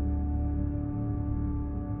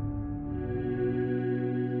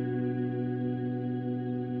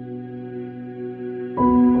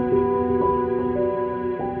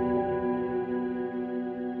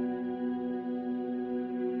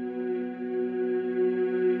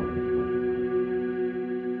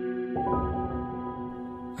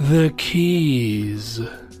 The keys.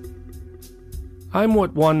 I'm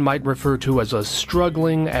what one might refer to as a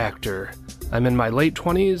struggling actor. I'm in my late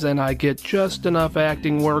 20s and I get just enough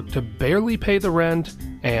acting work to barely pay the rent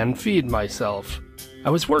and feed myself. I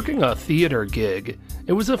was working a theater gig.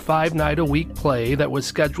 It was a 5-night-a-week play that was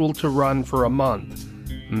scheduled to run for a month.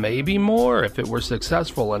 Maybe more if it were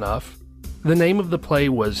successful enough. The name of the play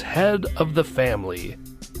was Head of the Family.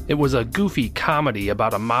 It was a goofy comedy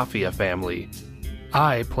about a mafia family.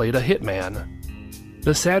 I played a hitman.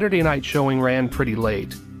 The Saturday night showing ran pretty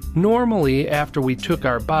late. Normally, after we took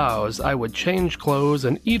our bows, I would change clothes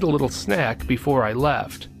and eat a little snack before I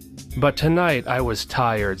left. But tonight I was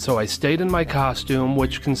tired, so I stayed in my costume,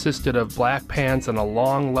 which consisted of black pants and a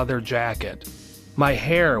long leather jacket. My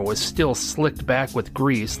hair was still slicked back with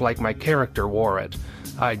grease like my character wore it.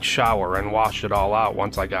 I'd shower and wash it all out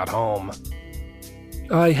once I got home.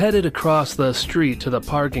 I headed across the street to the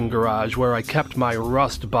parking garage where I kept my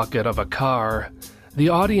rust bucket of a car. The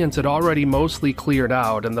audience had already mostly cleared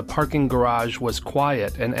out and the parking garage was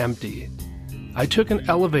quiet and empty. I took an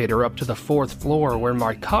elevator up to the 4th floor where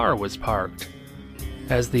my car was parked.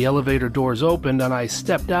 As the elevator doors opened and I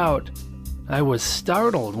stepped out, I was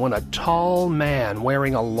startled when a tall man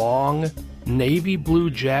wearing a long, navy blue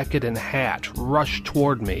jacket and hat rushed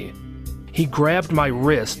toward me. He grabbed my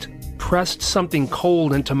wrist, pressed something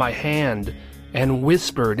cold into my hand, and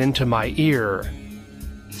whispered into my ear,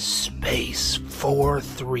 "Space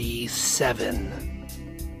 437.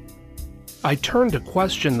 I turned to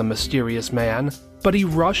question the mysterious man, but he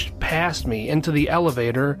rushed past me into the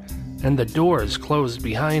elevator, and the doors closed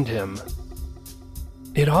behind him.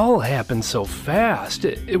 It all happened so fast,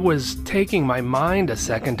 it was taking my mind a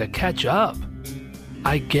second to catch up.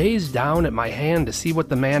 I gazed down at my hand to see what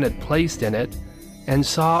the man had placed in it, and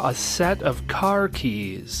saw a set of car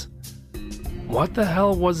keys. What the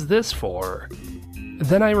hell was this for?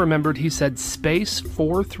 Then I remembered he said Space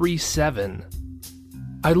 437.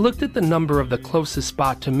 I looked at the number of the closest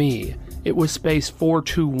spot to me. It was Space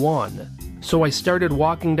 421, so I started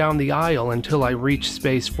walking down the aisle until I reached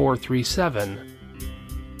Space 437.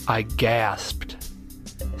 I gasped.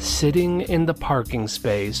 Sitting in the parking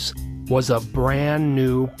space was a brand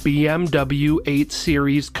new BMW 8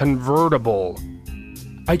 Series convertible.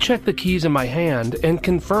 I checked the keys in my hand and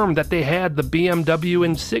confirmed that they had the BMW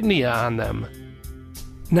insignia on them.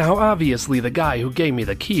 Now, obviously, the guy who gave me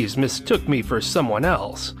the keys mistook me for someone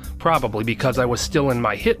else, probably because I was still in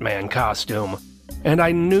my hitman costume, and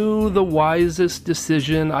I knew the wisest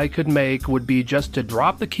decision I could make would be just to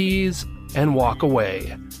drop the keys and walk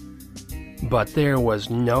away. But there was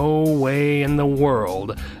no way in the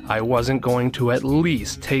world I wasn't going to at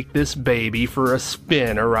least take this baby for a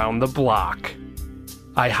spin around the block.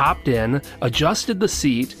 I hopped in, adjusted the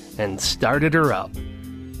seat, and started her up.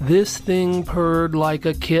 This thing purred like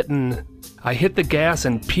a kitten. I hit the gas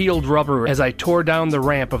and peeled rubber as I tore down the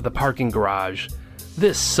ramp of the parking garage.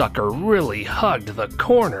 This sucker really hugged the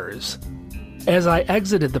corners. As I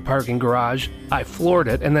exited the parking garage, I floored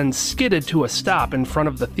it and then skidded to a stop in front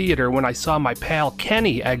of the theater when I saw my pal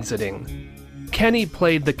Kenny exiting. Kenny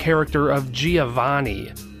played the character of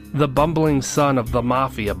Giovanni, the bumbling son of the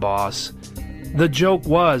mafia boss. The joke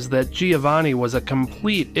was that Giovanni was a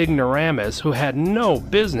complete ignoramus who had no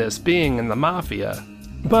business being in the mafia.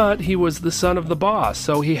 But he was the son of the boss,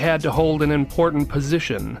 so he had to hold an important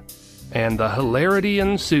position. And the hilarity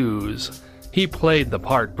ensues. He played the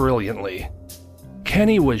part brilliantly.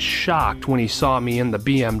 Kenny was shocked when he saw me in the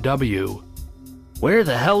BMW. "Where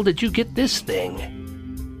the hell did you get this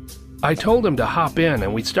thing?" I told him to hop in,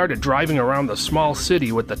 and we started driving around the small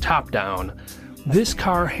city with the top down. This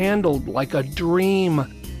car handled like a dream.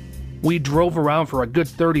 We drove around for a good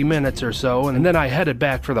 30 minutes or so, and then I headed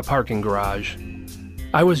back for the parking garage.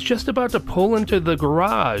 I was just about to pull into the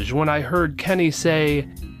garage when I heard Kenny say,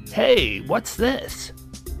 "Hey, what's this?"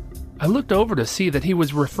 I looked over to see that he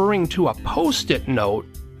was referring to a Post-it note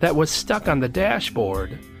that was stuck on the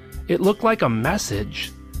dashboard. It looked like a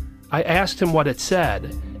message. I asked him what it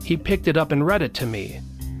said. He picked it up and read it to me.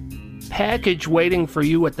 "Package waiting for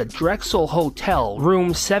you at the Drexel Hotel,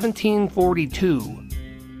 room 1742.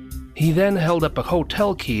 He then held up a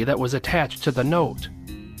hotel key that was attached to the note.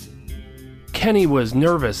 Kenny was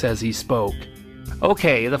nervous as he spoke.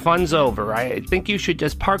 "Okay, the fun's over. I think you should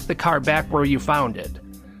just park the car back where you found it."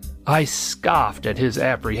 I scoffed at his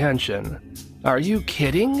apprehension. "Are you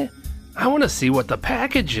kidding? I want to see what the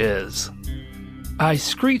package is." I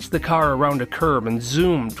screeched the car around a curb and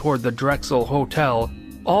zoomed toward the Drexel Hotel,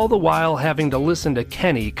 all the while having to listen to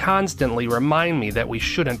Kenny constantly remind me that we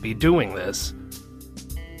shouldn't be doing this.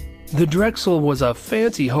 The Drexel was a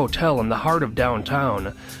fancy hotel in the heart of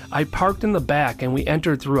downtown. I parked in the back and we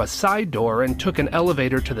entered through a side door and took an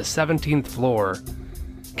elevator to the 17th floor.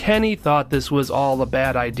 Kenny thought this was all a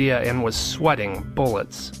bad idea and was sweating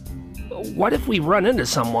bullets. "What if we run into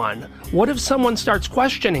someone? What if someone starts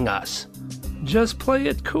questioning us?" "Just play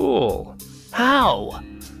it cool." "How?"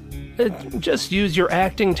 "Just use your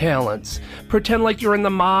acting talents. Pretend like you're in the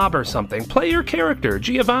mob or something. Play your character,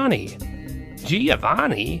 Giovanni."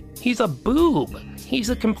 "Giovanni? He's a boob. He's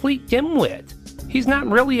a complete dimwit. He's not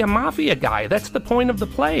really a mafia guy. That's the point of the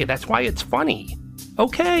play. That's why it's funny."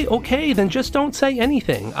 Okay, then just don't say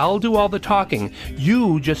anything. I'll do all the talking.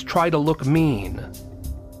 You just try to look mean."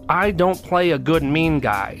 "I don't play a good mean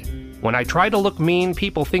guy. When I try to look mean,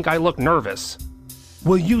 people think I look nervous."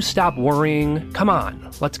 "Will you stop worrying? Come on,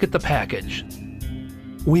 let's get the package."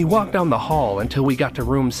 We walked down the hall until we got to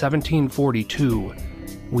room 1742.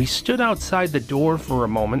 We stood outside the door for a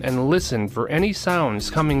moment and listened for any sounds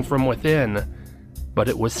coming from within, but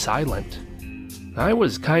it was silent. I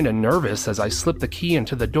was kinda nervous as I slipped the key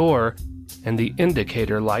into the door, and the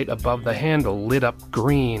indicator light above the handle lit up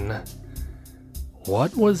green.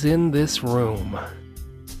 What was in this room?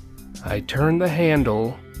 I turned the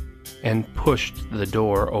handle and pushed the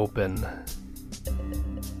door open.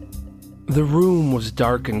 The room was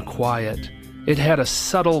dark and quiet. It had a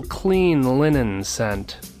subtle, clean linen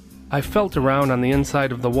scent. I felt around on the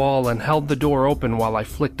inside of the wall and held the door open while I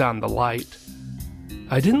flicked on the light.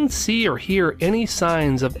 I didn't see or hear any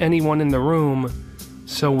signs of anyone in the room,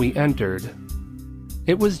 so we entered.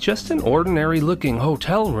 It was just an ordinary-looking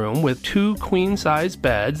hotel room with 2 queen-size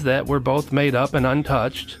beds that were both made up and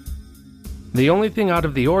untouched. The only thing out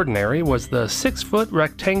of the ordinary was the 6-foot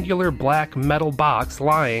rectangular black metal box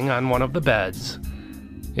lying on one of the beds.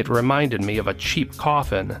 It reminded me of a cheap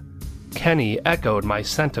coffin. Kenny echoed my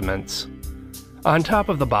sentiments. On top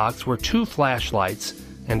of the box were 2 flashlights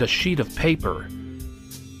and a sheet of paper.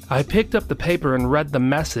 I picked up the paper and read the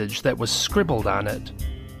message that was scribbled on it.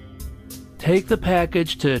 "Take the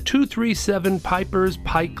package to 237 Piper's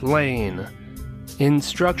Pike Lane.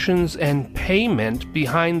 Instructions and payment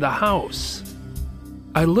behind the house."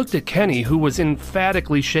 I looked at Kenny, who was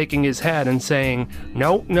emphatically shaking his head and saying,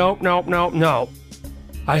 "No, no, no, no, no."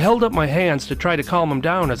 I held up my hands to try to calm him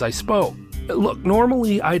down as I spoke. "Look,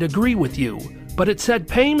 normally I'd agree with you, but it said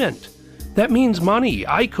payment. That means money.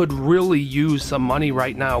 I could really use some money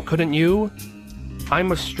right now, couldn't you?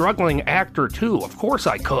 I'm a struggling actor too, of course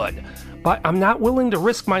I could, but I'm not willing to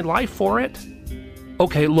risk my life for it."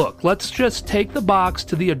 "Okay, look, let's just take the box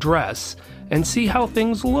to the address and see how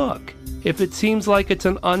things look. If it seems like it's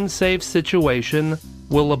an unsafe situation,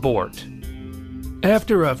 we'll abort."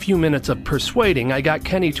 After a few minutes of persuading, I got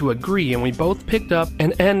Kenny to agree and we both picked up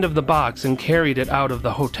an end of the box and carried it out of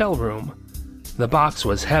the hotel room. The box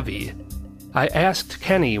was heavy. I asked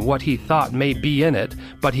Kenny what he thought may be in it,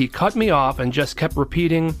 but he cut me off and just kept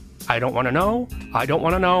repeating, "I don't want to know, I don't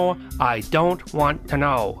want to know, I don't want to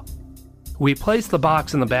know." We placed the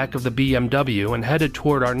box in the back of the BMW and headed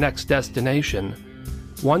toward our next destination.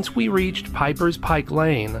 Once we reached Piper's Pike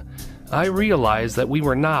Lane, I realized that we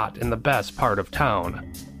were not in the best part of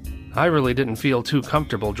town. I really didn't feel too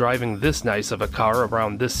comfortable driving this nice of a car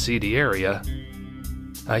around this seedy area.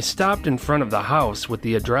 I stopped in front of the house with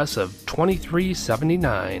the address of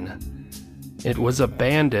 2379. It was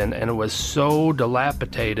abandoned and it was so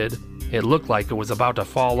dilapidated, it looked like it was about to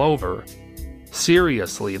fall over.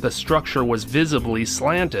 Seriously, the structure was visibly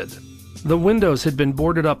slanted. The windows had been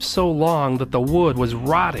boarded up so long that the wood was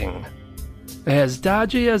rotting. As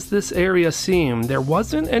dodgy as this area seemed, there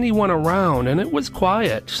wasn't anyone around and it was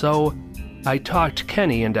quiet, so I talked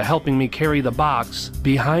Kenny into helping me carry the box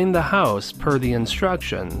behind the house per the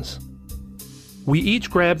instructions. We each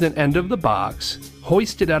grabbed an end of the box,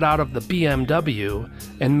 hoisted it out of the BMW,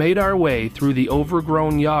 and made our way through the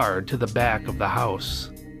overgrown yard to the back of the house.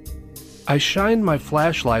 I shined my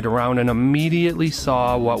flashlight around and immediately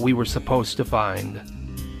saw what we were supposed to find.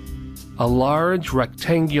 A large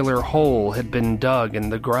rectangular hole had been dug in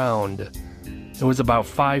the ground. It was about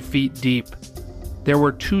 5 feet deep. There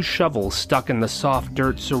were 2 shovels stuck in the soft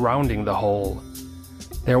dirt surrounding the hole.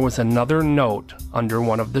 There was another note under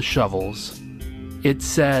one of the shovels. It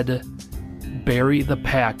said, "Bury the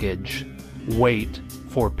package. Wait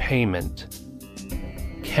for payment."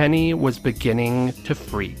 Kenny was beginning to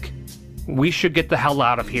freak. "We should get the hell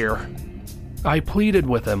out of here." I pleaded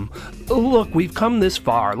with him. "Look, we've come this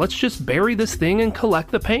far. Let's just bury this thing and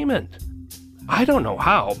collect the payment." I don't know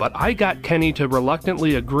how, but I got Kenny to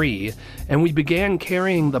reluctantly agree, and we began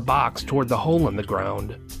carrying the box toward the hole in the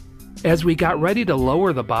ground. As we got ready to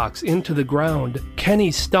lower the box into the ground,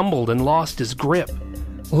 Kenny stumbled and lost his grip.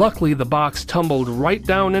 Luckily, the box tumbled right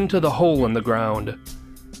down into the hole in the ground.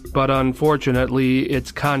 But unfortunately,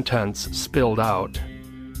 its contents spilled out.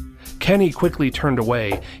 Kenny quickly turned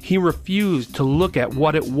away. He refused to look at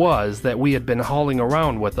what it was that we had been hauling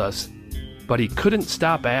around with us. But he couldn't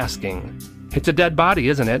stop asking. "It's a dead body,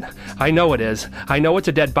 isn't it? I know it is. I know it's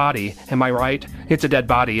a dead body. Am I right? It's a dead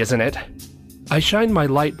body, isn't it?" I shined my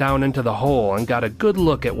light down into the hole and got a good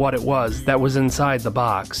look at what it was that was inside the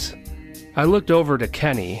box. I looked over to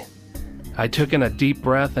Kenny. I took in a deep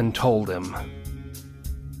breath and told him,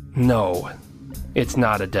 "No, it's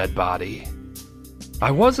not a dead body." I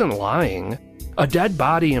wasn't lying. A dead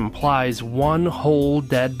body implies one whole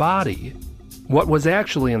dead body. What was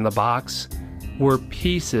actually in the box were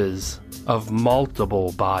pieces of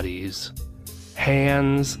multiple bodies.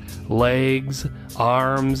 Hands, legs,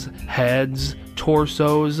 arms, heads,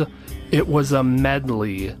 torsos. It was a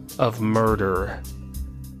medley of murder.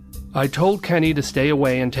 I told Kenny to stay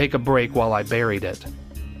away and take a break while I buried it.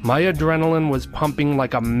 My adrenaline was pumping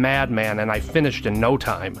like a madman and I finished in no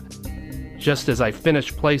time. Just as I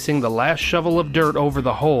finished placing the last shovel of dirt over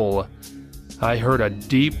the hole, I heard a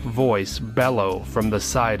deep voice bellow from the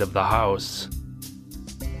side of the house.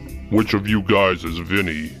 "Which of you guys is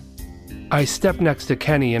Vinny?" I stepped next to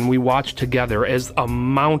Kenny and we watched together as a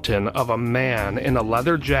mountain of a man in a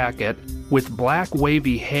leather jacket with black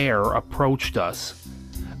wavy hair approached us.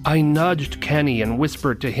 I nudged Kenny and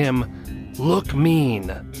whispered to him, "Look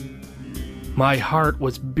mean." My heart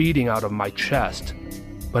was beating out of my chest,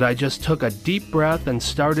 but I just took a deep breath and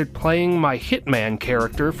started playing my hitman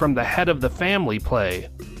character from the Head of the Family play.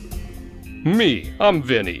 "Me, I'm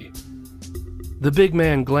Vinny." The big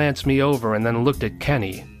man glanced me over and then looked at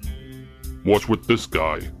Kenny. "What's with this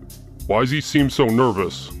guy? Why's he seem so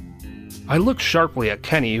nervous?" I looked sharply at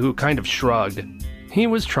Kenny, who kind of shrugged. He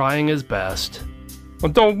was trying his best.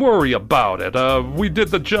 "Don't worry about it. We did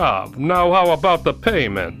the job. Now how about the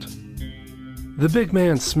payment?" The big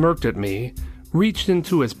man smirked at me, reached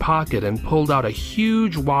into his pocket and pulled out a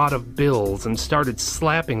huge wad of bills and started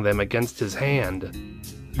slapping them against his hand.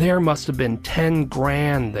 There must have been 10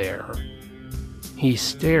 grand there. He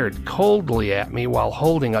stared coldly at me while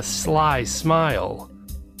holding a sly smile.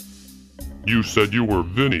 "You said you were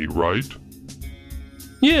Vinny, right?"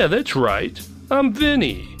 "Yeah, that's right. I'm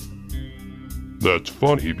Vinny." "That's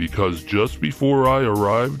funny because just before I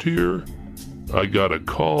arrived here, I got a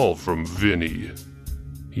call from Vinny.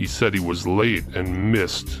 He said he was late and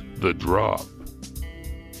missed the drop."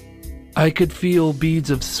 I could feel beads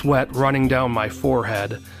of sweat running down my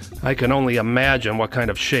forehead. I can only imagine what kind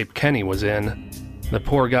of shape Kenny was in. The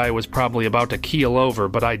poor guy was probably about to keel over,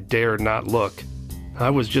 but I dared not look. I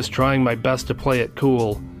was just trying my best to play it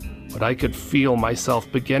cool, but I could feel myself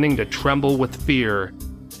beginning to tremble with fear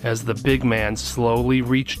as the big man slowly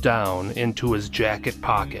reached down into his jacket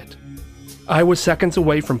pocket. I was seconds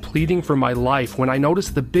away from pleading for my life when I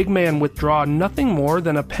noticed the big man withdraw nothing more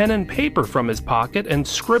than a pen and paper from his pocket and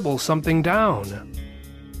scribble something down.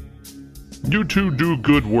 You two do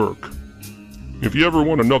good work. If you ever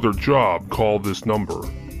want another job, call this number.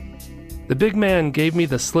 The big man gave me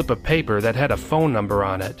the slip of paper that had a phone number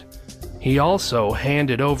on it. He also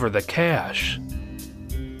handed over the cash.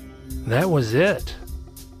 That was it.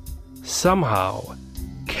 Somehow,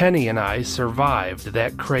 Kenny and I survived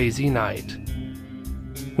that crazy night.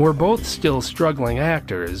 We're both still struggling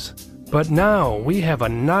actors, but now we have a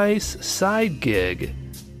nice side gig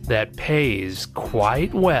that pays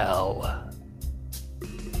quite well.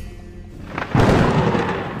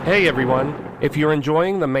 Hey everyone, if you're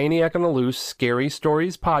enjoying the Maniac on the Loose Scary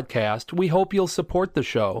Stories podcast, we hope you'll support the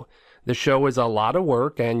show. The show is a lot of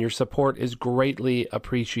work and your support is greatly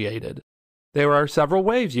appreciated. There are several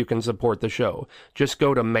ways you can support the show. Just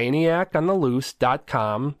go to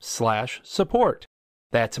maniacontheloose.com/support.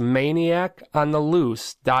 That's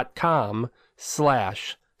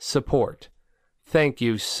maniacontheloose.com/support. Thank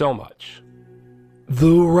you so much.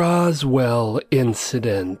 The Roswell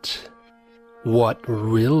Incident. What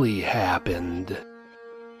really happened?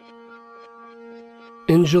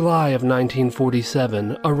 In July of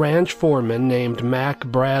 1947, a ranch foreman named Mac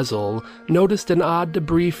Brazel noticed an odd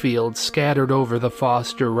debris field scattered over the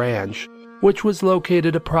Foster Ranch, which was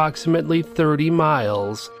located approximately 30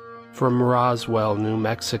 miles from Roswell, New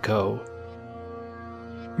Mexico.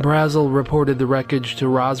 Brazel reported the wreckage to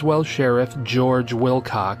Roswell Sheriff George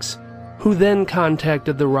Wilcox, who then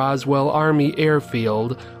contacted the Roswell Army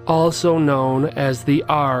Airfield, also known as the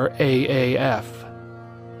RAAF.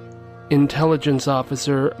 Intelligence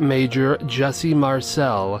Officer Major Jesse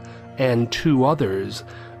Marcel and 2 others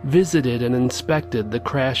visited and inspected the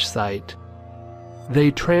crash site.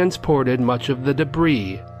 They transported much of the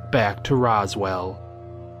debris back to Roswell.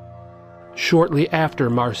 Shortly after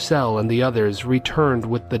Marcel and the others returned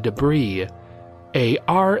with the debris, a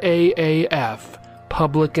RAAF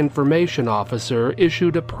public information officer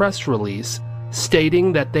issued a press release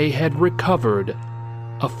stating that they had recovered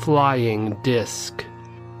a flying disc.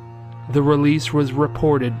 The release was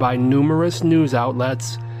reported by numerous news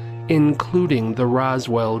outlets, including the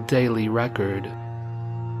Roswell Daily Record.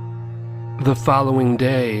 The following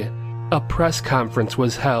day, a press conference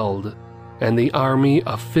was held, and the Army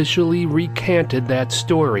officially recanted that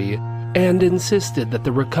story and insisted that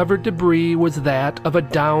the recovered debris was that of a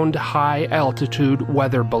downed high-altitude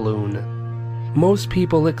weather balloon. Most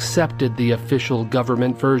people accepted the official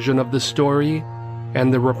government version of the story,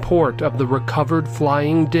 and the report of the recovered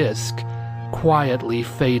flying disc quietly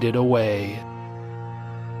faded away.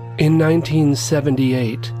 In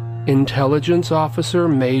 1978, Intelligence Officer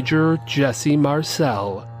Major Jesse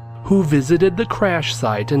Marcel, who visited the crash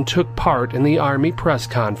site and took part in the Army press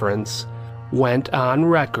conference, went on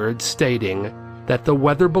record stating that the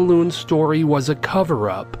weather balloon story was a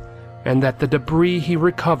cover-up and that the debris he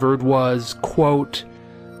recovered was, quote,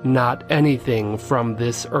 not anything from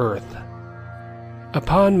this earth.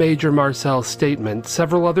 Upon Major Marcel's statement,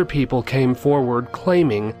 several other people came forward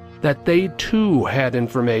claiming that they too had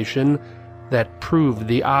information that proved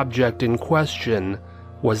the object in question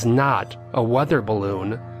was not a weather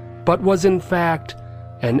balloon, but was in fact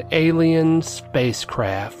an alien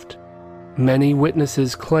spacecraft. Many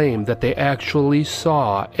witnesses claimed that they actually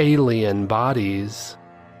saw alien bodies.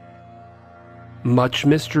 Much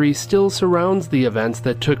mystery still surrounds the events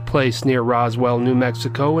that took place near Roswell, New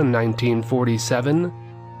Mexico in 1947.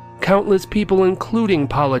 Countless people, including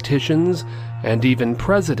politicians and even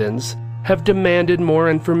presidents, have demanded more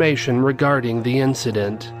information regarding the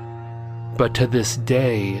incident. But to this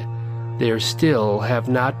day, there still have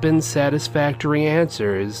not been satisfactory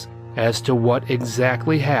answers as to what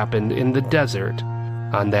exactly happened in the desert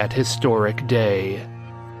on that historic day.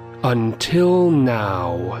 Until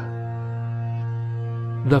now.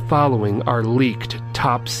 The following are leaked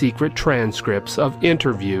top-secret transcripts of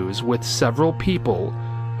interviews with several people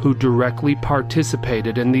who directly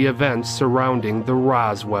participated in the events surrounding the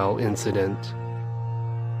Roswell incident.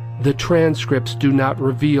 The transcripts do not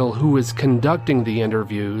reveal who is conducting the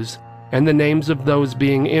interviews, and the names of those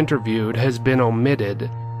being interviewed has been omitted,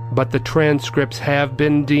 but the transcripts have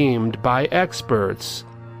been deemed by experts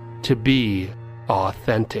to be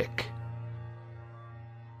authentic.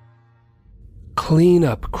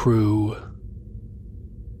 Cleanup crew.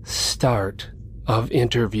 Start of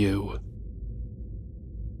interview.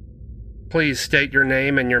 Please state your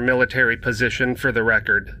name and your military position for the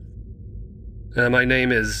record. My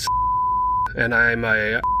name is and I'm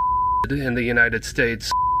a in the United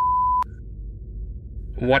States.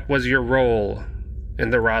 What was your role in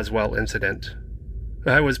the Roswell incident?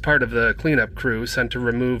 I was part of the cleanup crew sent to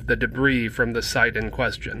remove the debris from the site in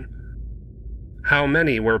question. How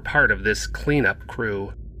many were part of this cleanup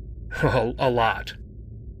crew? A lot.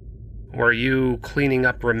 Were you cleaning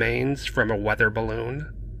up remains from a weather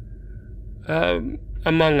balloon?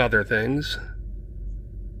 Among other things.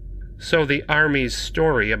 So the Army's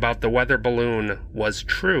story about the weather balloon was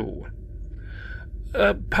true.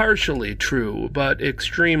 Partially true, but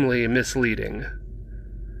extremely misleading.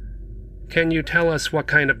 Can you tell us what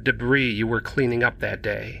kind of debris you were cleaning up that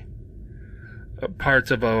day? Parts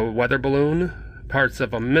of a weather balloon, parts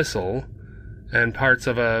of a missile, and parts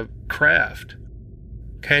of a craft.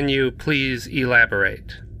 Can you please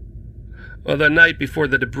elaborate? Well, the night before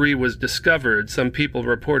the debris was discovered, some people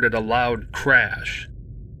reported a loud crash.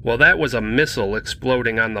 Well, that was a missile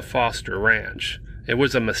exploding on the Foster Ranch. It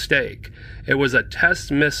was a mistake. It was a test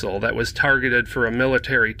missile that was targeted for a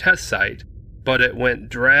military test site, but it went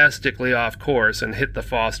drastically off course and hit the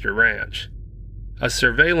Foster Ranch. A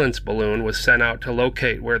surveillance balloon was sent out to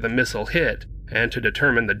locate where the missile hit and to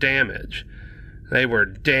determine the damage. They were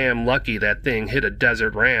damn lucky that thing hit a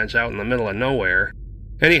desert ranch out in the middle of nowhere.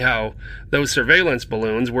 Anyhow, those surveillance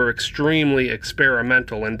balloons were extremely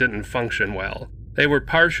experimental and didn't function well. They were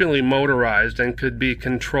partially motorized and could be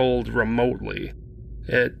controlled remotely.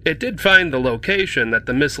 It did find the location that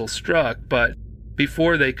the missile struck, but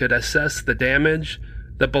before they could assess the damage,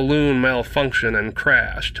 the balloon malfunctioned and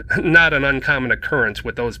crashed. Not an uncommon occurrence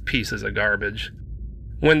with those pieces of garbage.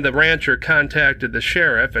 When the rancher contacted the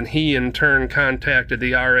sheriff and he in turn contacted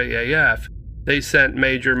the RAAF, they sent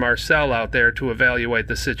Major Marcel out there to evaluate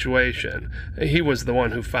the situation. He was the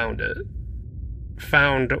one who found it.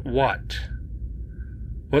 Found what?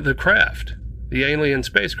 Well, the craft. The alien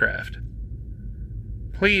spacecraft.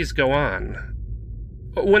 Please go on.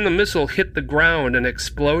 When the missile hit the ground and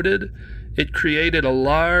exploded, it created a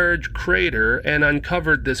large crater and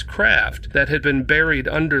uncovered this craft that had been buried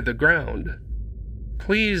under the ground.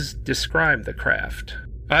 Please describe the craft.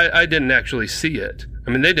 I didn't actually see it.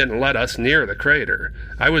 They didn't let us near the crater.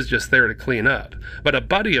 I was just there to clean up. But a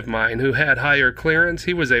buddy of mine who had higher clearance,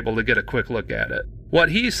 he was able to get a quick look at it. What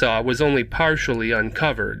he saw was only partially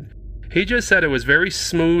uncovered. He just said it was very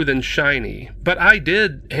smooth and shiny, but I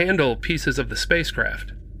did handle pieces of the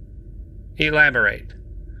spacecraft. Elaborate.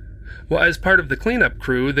 Well, as part of the cleanup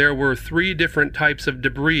crew, there were 3 different types of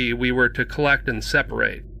debris we were to collect and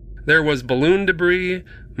separate. There was balloon debris,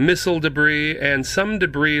 missile debris, and some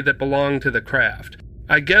debris that belonged to the craft.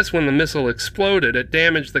 I guess when the missile exploded, it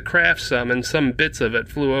damaged the craft some, and some bits of it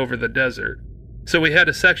flew over the desert. So we had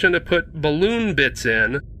a section to put balloon bits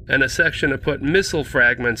in, and a section to put missile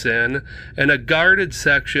fragments in, and a guarded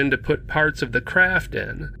section to put parts of the craft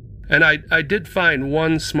in. And I did find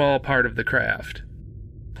one small part of the craft.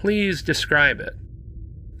 Please describe it.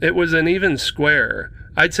 It was an even square,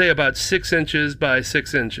 I'd say about 6 inches by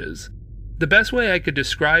 6 inches. The best way I could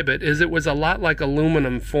describe it is it was a lot like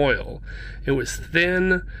aluminum foil. It was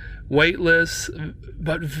thin, weightless,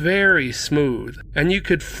 but very smooth. And you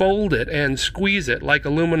could fold it and squeeze it like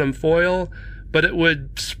aluminum foil, but it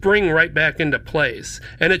would spring right back into place.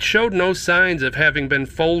 And it showed no signs of having been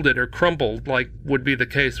folded or crumpled like would be the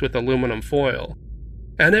case with aluminum foil.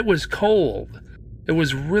 And it was cold. It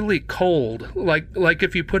was really cold, like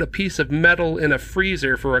if you put a piece of metal in a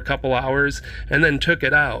freezer for a couple hours and then took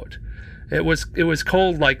it out. It was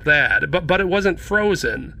cold like that, but it wasn't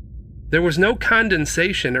frozen. There was no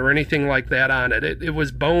condensation or anything like that on it. It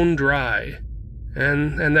was bone dry.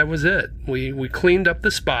 And that was it. We cleaned up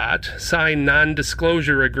the spot, signed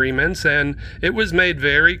non-disclosure agreements, and it was made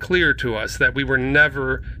very clear to us that we were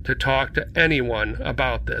never to talk to anyone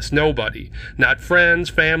about this. Nobody. Not friends,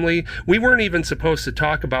 family. We weren't even supposed to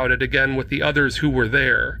talk about it again with the others who were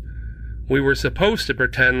there. We were supposed to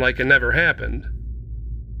pretend like it never happened.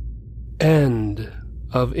 End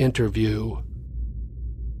of interview.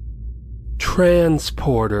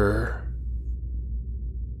 Transporter.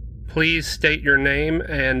 Please state your name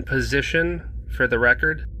and position for the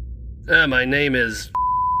record. My name is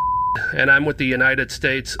and I'm with the United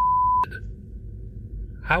States.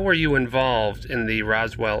 How were you involved in the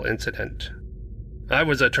Roswell incident? I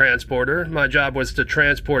was a transporter. My job was to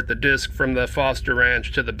transport the disc from the Foster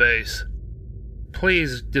Ranch to the base.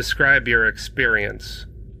 Please describe your experience.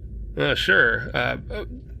 Sure.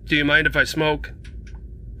 Do you mind if I smoke?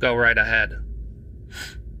 Go right ahead.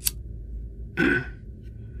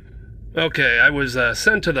 Okay, I was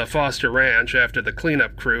sent to the Foster Ranch after the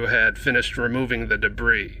cleanup crew had finished removing the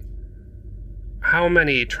debris. How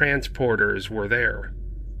many transporters were there?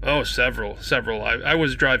 Oh, several. I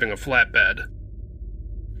was driving a flatbed.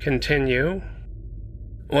 Continue.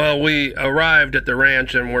 Well, we arrived at the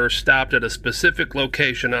ranch and were stopped at a specific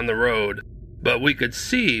location on the road, but we could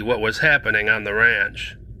see what was happening on the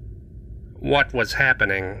ranch. What was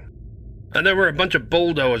happening? There were a bunch of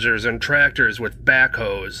bulldozers and tractors with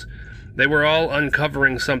backhoes. They were all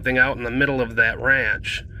uncovering something out in the middle of that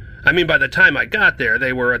ranch. I mean, by the time I got there,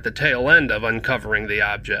 they were at the tail end of uncovering the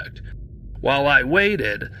object. While I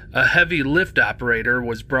waited, a heavy lift operator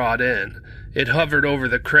was brought in. It hovered over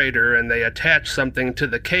the crater and they attached something to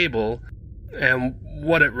the cable, and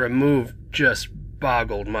what it removed just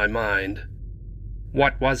boggled my mind.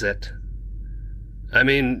 What was it? I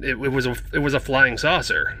mean, it was a flying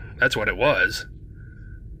saucer. That's what it was.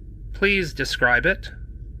 Please describe it.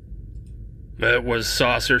 It was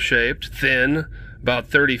saucer-shaped, thin, about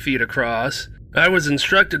 30 feet across. I was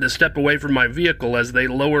instructed to step away from my vehicle as they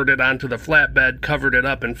lowered it onto the flatbed, covered it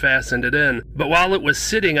up, and fastened it in. But while it was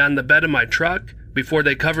sitting on the bed of my truck, before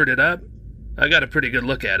they covered it up, I got a pretty good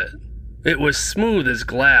look at it. It was smooth as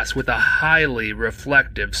glass with a highly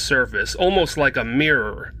reflective surface, almost like a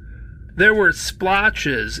mirror. There were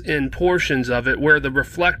splotches in portions of it where the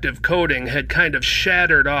reflective coating had kind of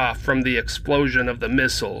shattered off from the explosion of the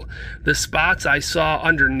missile. The spots I saw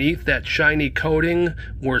underneath that shiny coating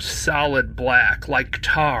were solid black, like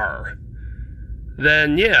tar.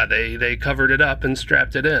 Then, yeah, they covered it up and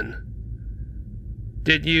strapped it in.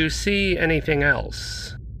 Did you see anything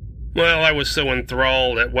else? Well, I was so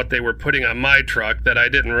enthralled at what they were putting on my truck that I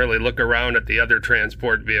didn't really look around at the other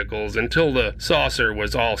transport vehicles until the saucer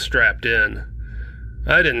was all strapped in.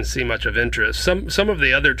 I didn't see much of interest. Some of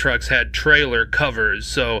the other trucks had trailer covers,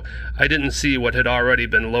 so I didn't see what had already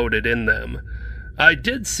been loaded in them. I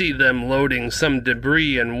did see them loading some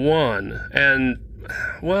debris in one, and,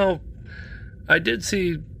 well, I did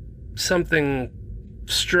see something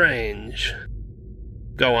strange.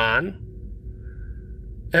 Go on.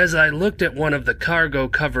 As I looked at one of the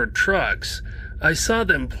cargo-covered trucks, I saw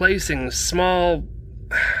them placing small...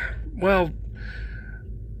 well,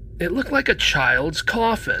 it looked like a child's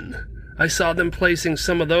coffin. I saw them placing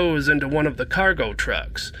some of those into one of the cargo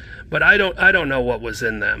trucks, but I don't know what was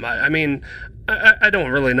in them. I mean, I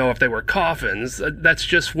don't really know if they were coffins. That's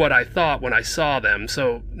just what I thought when I saw them,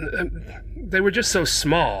 so... they were just so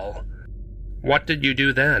small. What did you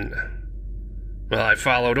do then? Well, I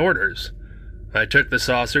followed orders. I took the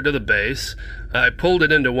saucer to the base. I pulled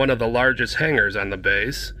it into one of the largest hangars on the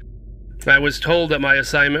base. I was told that my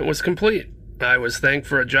assignment was complete. I was thanked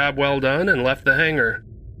for a job well done and left the hangar.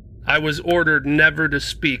 I was ordered never to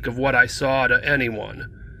speak of what I saw to anyone,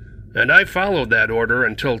 and I followed that order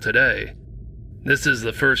until today. This is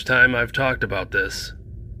the first time I've talked about this.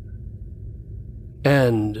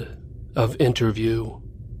 End of interview.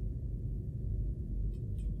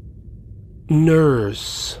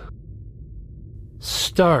 Nurse.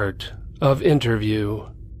 Start of interview.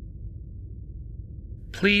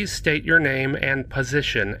 Please state your name and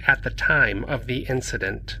position at the time of the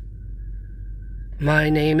incident. My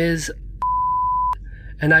name is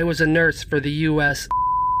and I was a nurse for the U.S.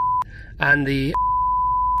 on the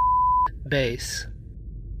base.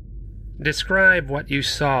 Describe what you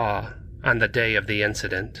saw on the day of the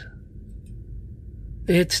incident.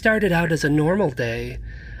 It started out as a normal day.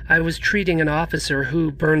 I was treating an officer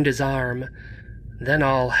who burned his arm. Then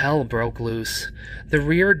all hell broke loose. The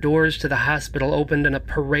rear doors to the hospital opened and a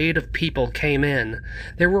parade of people came in.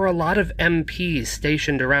 There were a lot of MPs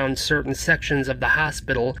stationed around certain sections of the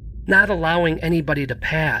hospital, not allowing anybody to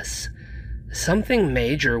pass. Something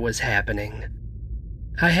major was happening.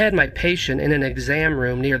 I had my patient in an exam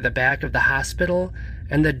room near the back of the hospital,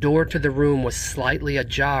 and the door to the room was slightly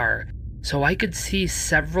ajar, so I could see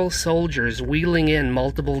several soldiers wheeling in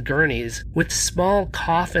multiple gurneys with small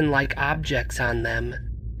coffin-like objects on them.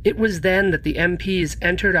 It was then that the MPs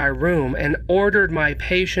entered our room and ordered my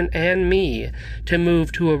patient and me to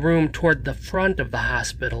move to a room toward the front of the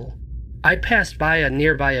hospital. I passed by a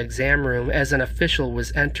nearby exam room as an official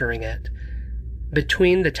was entering it.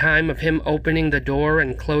 Between the time of him opening the door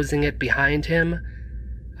and closing it behind him,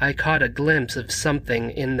 I caught a glimpse of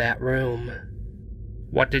something in that room.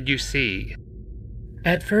 What did you see?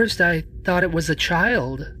 At first I thought it was a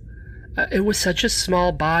child. It was such a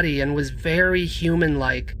small body and was very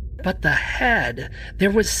human-like. But the head,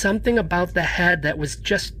 there was something about the head that was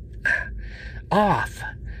just off.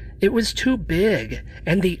 It was too big,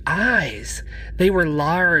 and the eyes, they were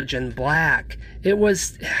large and black. It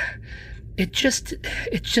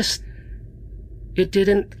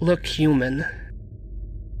didn't look human.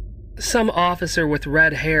 Some officer with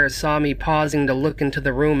red hair saw me pausing to look into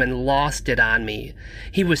the room and lost it on me.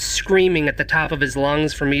 He was screaming at the top of his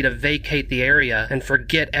lungs for me to vacate the area and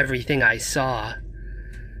forget everything I saw.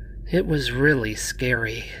 It was really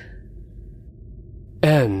scary.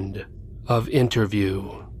 End of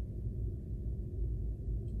interview.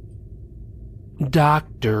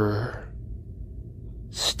 Doctor.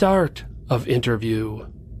 Start of interview.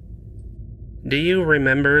 Do you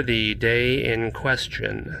remember the day in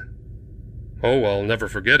question? Oh, I'll never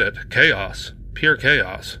forget it. Chaos. Pure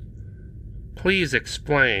chaos. Please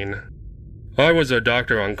explain. I was a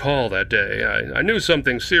doctor on call that day. I knew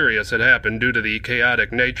something serious had happened due to the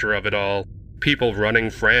chaotic nature of it all. People running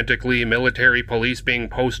frantically, military police being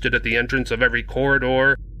posted at the entrance of every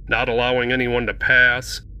corridor, not allowing anyone to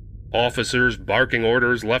pass, officers barking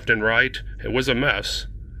orders left and right. It was a mess.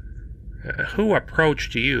 Who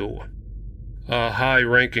approached you? A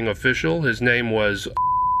high-ranking official. His name was...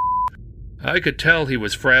 I could tell he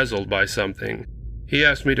was frazzled by something. He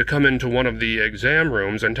asked me to come into one of the exam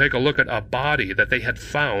rooms and take a look at a body that they had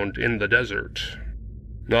found in the desert.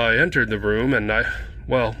 I entered the room and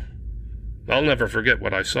I'll never forget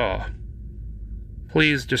what I saw.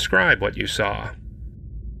 Please describe what you saw.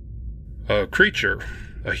 A creature.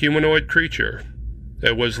 A humanoid creature.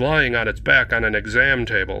 It was lying on its back on an exam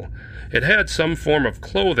table. It had some form of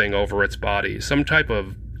clothing over its body, some type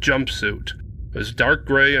of jumpsuit. It was dark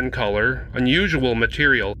gray in color, unusual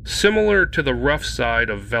material, similar to the rough side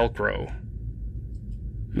of Velcro.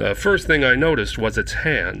 The first thing I noticed was its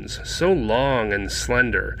hands, so long and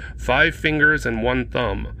slender, 5 fingers and 1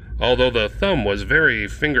 thumb, although the thumb was very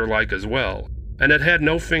finger-like as well, and it had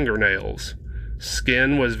no fingernails.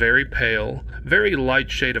 Skin was very pale, very light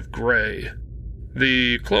shade of gray.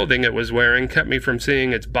 The clothing it was wearing kept me from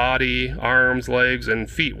seeing its body, arms, legs,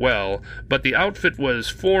 and feet well, but the outfit was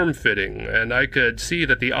form-fitting, and I could see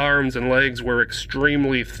that the arms and legs were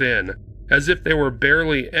extremely thin, as if there were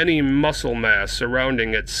barely any muscle mass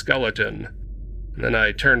surrounding its skeleton. Then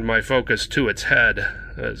I turned my focus to its head.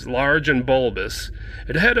 It was large and bulbous.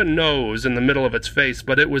 It had a nose in the middle of its face,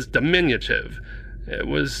 but it was diminutive. It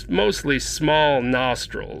was mostly small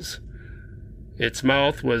nostrils. Its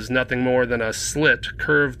mouth was nothing more than a slit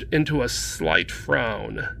curved into a slight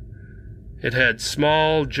frown. It had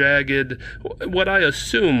small, jagged, what I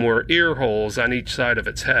assume were ear holes on each side of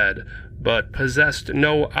its head, but possessed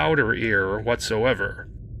no outer ear whatsoever.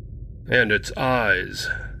 And its eyes.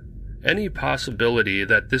 Any possibility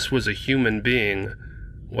that this was a human being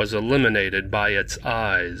was eliminated by its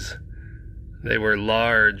eyes. They were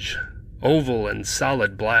large, oval, and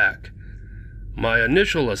solid black. My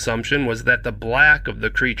initial assumption was that the black of the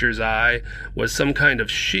creature's eye was some kind of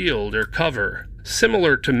shield or cover,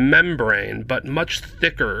 similar to membrane, but much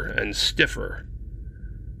thicker and stiffer.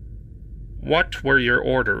 What were your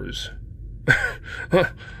orders?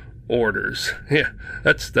 Orders. Yeah,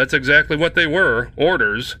 that's exactly what they were,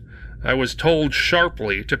 orders. I was told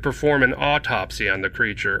sharply to perform an autopsy on the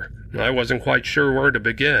creature. I wasn't quite sure where to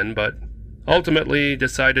begin, but ultimately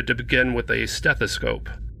decided to begin with a stethoscope.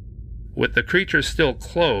 With the creature still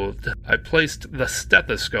clothed, I placed the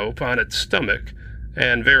stethoscope on its stomach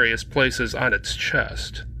and various places on its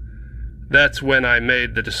chest. That's when I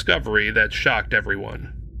made the discovery that shocked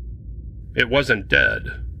everyone. It wasn't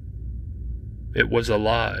dead. It was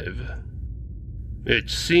alive. It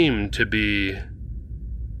seemed to be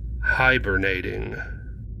hibernating.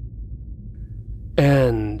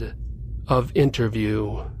 End of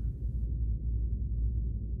interview.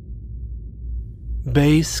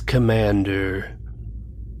 Base Commander.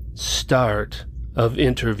 Start of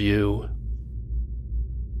interview.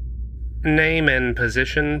 Name and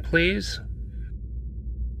position, please.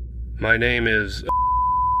 My name is...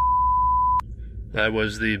 I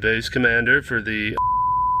was the base commander for the...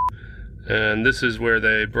 and this is where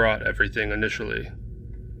they brought everything initially.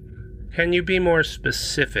 Can you be more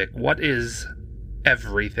specific? What is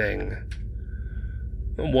everything?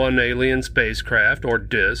 1 alien spacecraft, or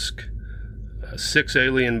disk. 6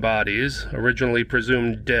 alien bodies, originally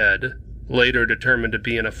presumed dead, later determined to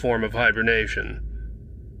be in a form of hibernation.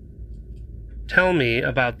 Tell me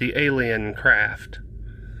about the alien craft.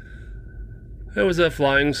 It was a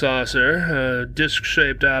flying saucer, a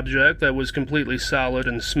disc-shaped object that was completely solid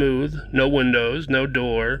and smooth. No windows, no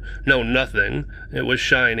door, no nothing. It was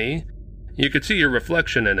shiny. You could see your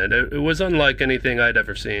reflection in it. It was unlike anything I'd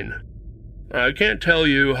ever seen. I can't tell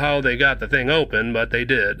you how they got the thing open, but they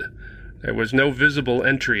did. There was no visible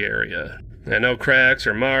entry area, and no cracks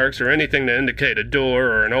or marks or anything to indicate a door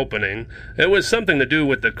or an opening. It was something to do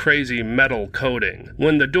with the crazy metal coating.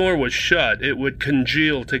 When the door was shut, it would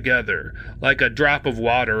congeal together, like a drop of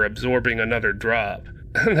water absorbing another drop.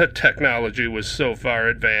 The technology was so far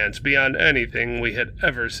advanced, beyond anything we had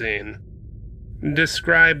ever seen.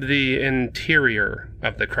 Describe the interior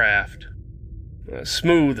of the craft.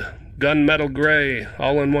 Smooth, gunmetal gray,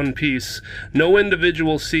 all in one piece. No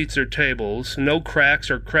individual seats or tables, no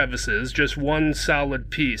cracks or crevices, just one solid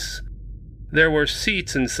piece. There were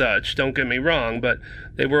seats and such, don't get me wrong, but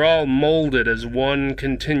they were all molded as one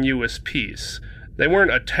continuous piece. They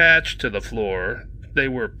weren't attached to the floor, they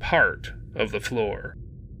were part of the floor.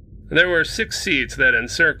 There were 6 seats that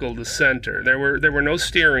encircled the center. There were no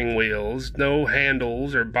steering wheels, no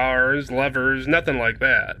handles or bars, levers, nothing like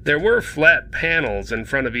that. There were flat panels in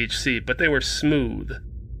front of each seat, but they were smooth.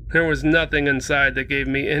 There was nothing inside that gave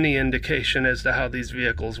me any indication as to how these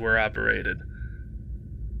vehicles were operated.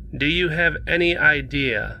 Do you have any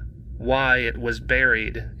idea why it was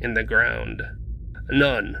buried in the ground?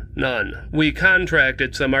 None. We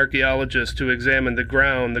contracted some archaeologists to examine the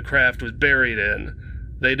ground the craft was buried in.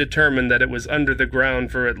 They determined that it was under the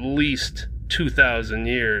ground for at least 2,000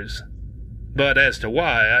 years. But as to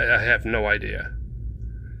why, I have no idea.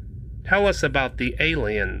 Tell us about the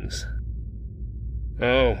aliens.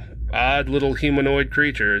 Oh, odd little humanoid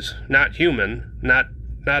creatures. Not human, not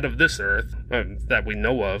of this Earth, that we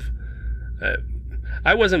know of.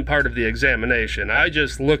 I wasn't part of the examination. I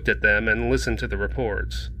just looked at them and listened to the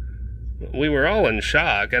reports. We were all in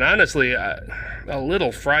shock, and honestly, a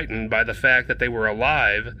little frightened by the fact that they were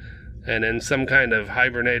alive and in some kind of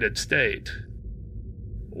hibernated state.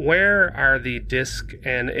 Where are the disk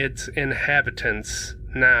and its inhabitants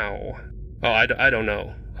now? Oh, I don't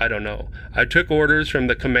know. I took orders from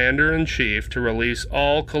the Commander-in-Chief to release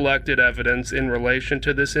all collected evidence in relation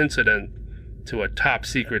to this incident to a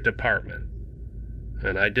top-secret department,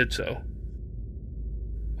 and I did so.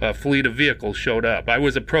 A fleet of vehicles showed up. I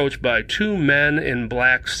was approached by 2 men in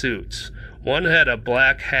black suits. One had a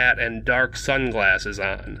black hat and dark sunglasses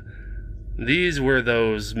on. These were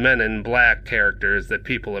those men in black characters that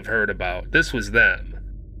people have heard about. This was them.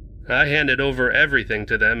 I handed over everything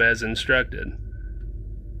to them as instructed.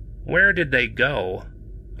 Where did they go?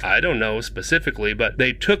 I don't know specifically, but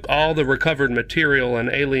they took all the recovered material and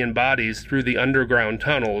alien bodies through the underground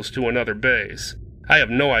tunnels to another base. I have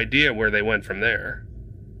no idea where they went from there.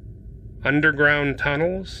 Underground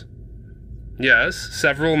tunnels? Yes,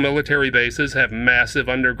 several military bases have massive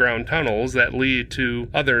underground tunnels that lead to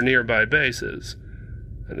other nearby bases.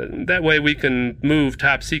 That way we can move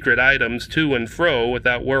top-secret items to and fro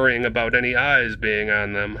without worrying about any eyes being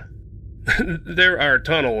on them. There are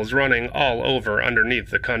tunnels running all over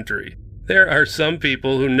underneath the country. There are some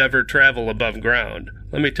people who never travel above ground.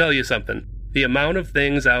 Let me tell you something. The amount of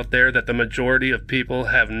things out there that the majority of people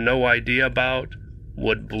have no idea about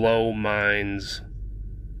would blow minds.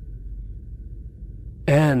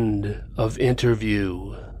 End of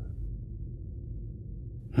interview.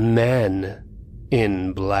 Men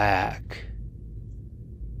in black.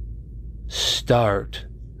 Start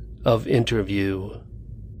of interview.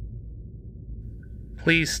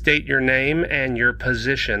 Please state your name and your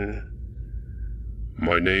position.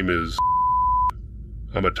 My name is...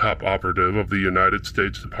 I'm a top operative of the United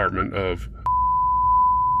States Department of...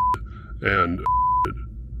 and...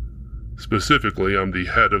 Specifically, I'm the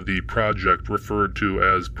head of the project referred to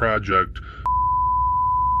as Project...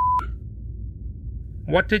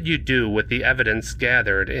 What did you do with the evidence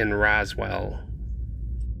gathered in Roswell?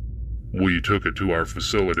 We took it to our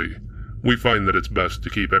facility. We find that it's best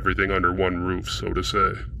to keep everything under one roof, so to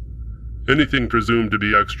say. Anything presumed to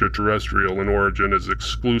be extraterrestrial in origin is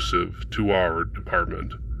exclusive to our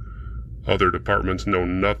department. Other departments know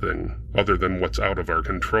nothing other than what's out of our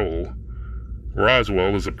control.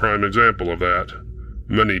 Roswell is a prime example of that.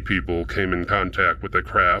 Many people came in contact with the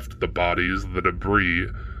craft, the bodies, the debris,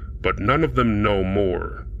 but none of them know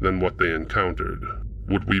more than what they encountered.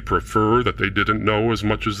 Would we prefer that they didn't know as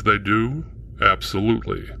much as they do?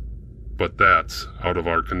 Absolutely. But that's out of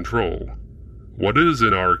our control. What is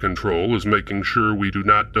in our control is making sure we do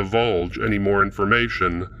not divulge any more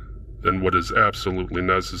information than what is absolutely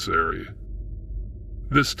necessary.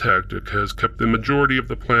 This tactic has kept the majority of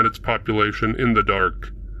the planet's population in the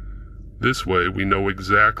dark. This way we know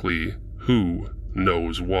exactly who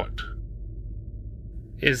knows what.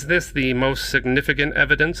 Is this the most significant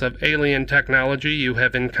evidence of alien technology you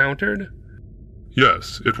have encountered?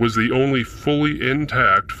 Yes, it was the only fully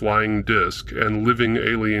intact flying disc and living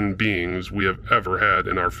alien beings we have ever had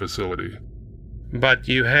in our facility. But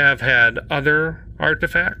you have had other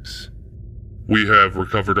artifacts? We have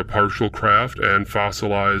recovered a partial craft and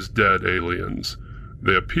fossilized dead aliens.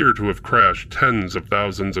 They appear to have crashed tens of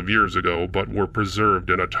thousands of years ago, but were preserved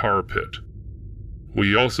in a tar pit.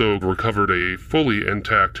 We also recovered a fully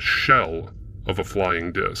intact shell of a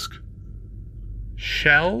flying disc.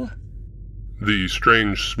 Shell? The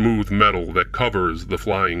strange smooth metal that covers the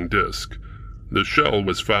flying disc. The shell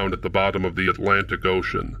was found at the bottom of the Atlantic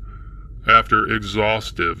Ocean. After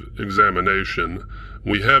exhaustive examination,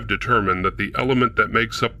 we have determined that the element that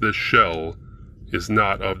makes up this shell is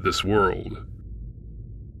not of this world.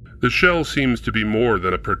 The shell seems to be more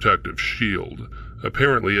than a protective shield.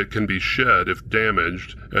 Apparently it can be shed if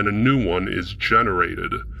damaged and a new one is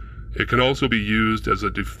generated. It can also be used as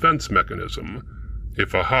a defense mechanism.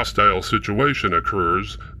 If a hostile situation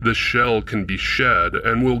occurs, the shell can be shed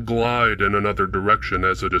and will glide in another direction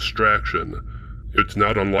as a distraction. It's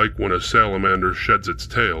not unlike when a salamander sheds its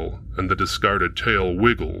tail, and the discarded tail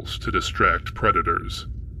wiggles to distract predators.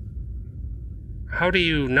 How do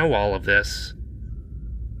you know all of this?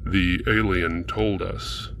 The alien told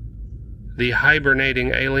us. The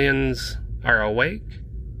hibernating aliens are awake?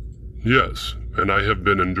 Yes, and I have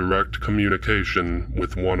been in direct communication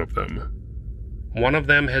with one of them. One of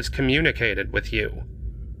them has communicated with you.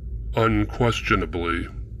 Unquestionably.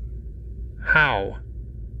 How?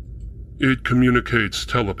 It communicates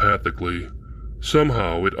telepathically.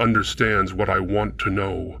 Somehow it understands what I want to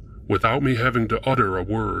know, without me having to utter a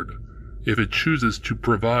word. If it chooses to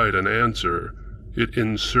provide an answer, it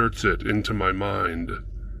inserts it into my mind.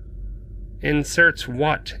 Inserts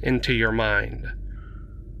what into your mind?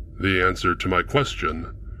 The answer to my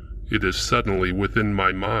question. It is suddenly within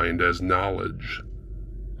my mind as knowledge.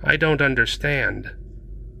 I don't understand.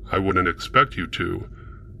 I wouldn't expect you to,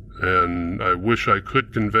 and I wish I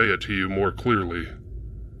could convey it to you more clearly.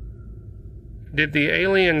 Did the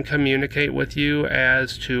alien communicate with you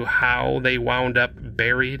as to how they wound up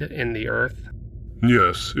buried in the earth?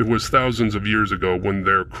 Yes, it was thousands of years ago when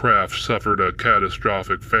their craft suffered a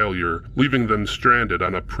catastrophic failure, leaving them stranded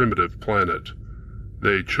on a primitive planet.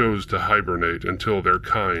 They chose to hibernate until their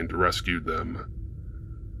kind rescued them.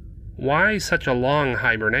 Why such a long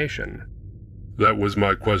hibernation? That was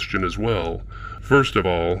my question as well. First of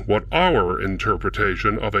all, what our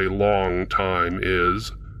interpretation of a long time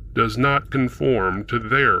is, does not conform to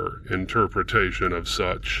their interpretation of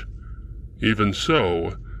such. Even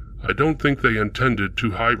so, I don't think they intended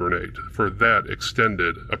to hibernate for that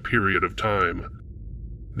extended a period of time.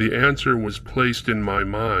 The answer was placed in my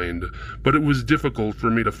mind, but it was difficult for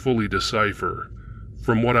me to fully decipher.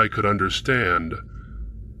 From what I could understand,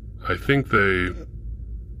 I think they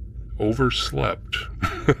overslept.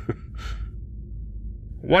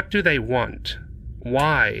 What do they want?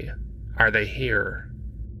 Why are they here?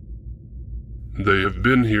 They have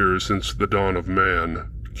been here since the dawn of man,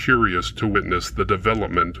 curious to witness the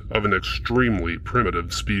development of an extremely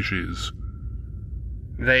primitive species.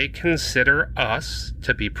 They consider us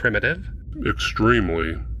to be primitive?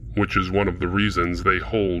 Extremely, which is one of the reasons they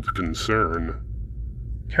hold concern.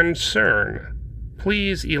 Concern?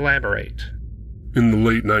 Please elaborate. In the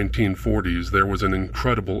late 1940s, there was an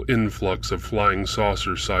incredible influx of flying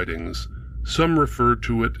saucer sightings. Some refer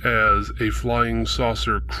to it as a flying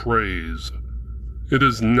saucer craze. It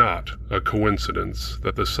is not a coincidence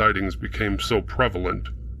that the sightings became so prevalent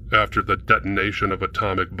after the detonation of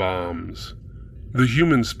atomic bombs. The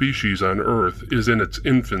human species on Earth is in its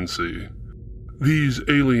infancy. These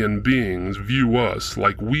alien beings view us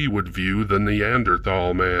like we would view the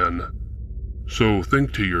Neanderthal man. So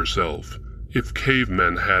think to yourself, if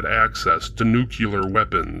cavemen had access to nuclear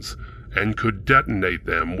weapons and could detonate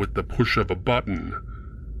them with the push of a button,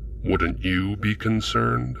 wouldn't you be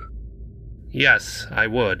concerned? Yes, I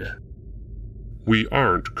would. We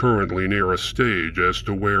aren't currently near a stage as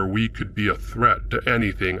to where we could be a threat to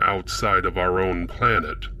anything outside of our own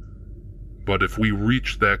planet. But if we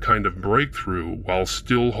reached that kind of breakthrough while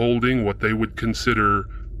still holding what they would consider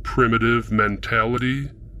primitive mentality,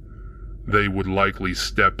 they would likely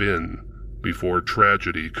step in before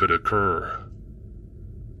tragedy could occur.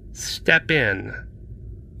 Step in.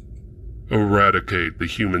 Eradicate the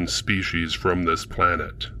human species from this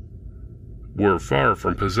planet. We're far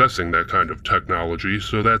from possessing that kind of technology,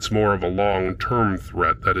 so that's more of a long-term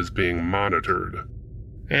threat that is being monitored.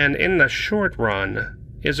 And in the short run,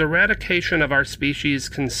 is eradication of our species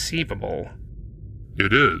conceivable?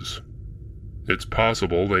 It is. It's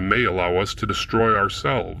possible they may allow us to destroy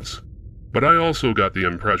ourselves. But I also got the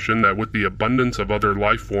impression that with the abundance of other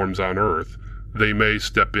life forms on Earth, they may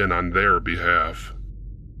step in on their behalf.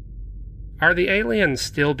 Are the aliens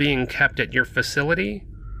still being kept at your facility?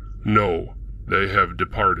 No, they have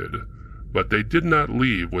departed, but they did not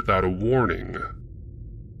leave without a warning.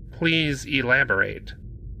 Please elaborate.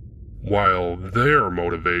 While their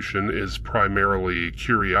motivation is primarily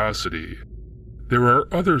curiosity, there are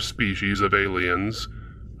other species of aliens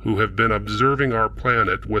who have been observing our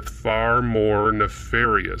planet with far more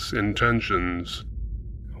nefarious intentions.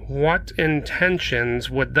 What intentions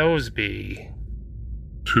would those be?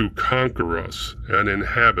 to conquer us and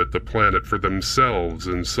inhabit the planet for themselves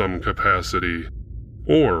in some capacity,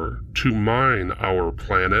 or to mine our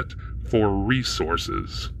planet for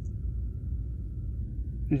resources.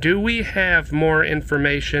 Do we have more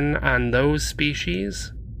information on those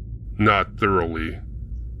species? Not thoroughly,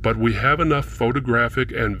 but we have enough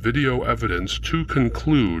photographic and video evidence to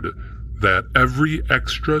conclude that every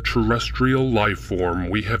extraterrestrial life form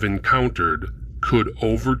we have encountered could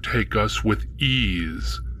overtake us with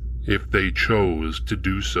ease if they chose to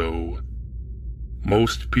do so.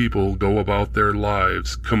 Most people go about their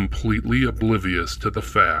lives completely oblivious to the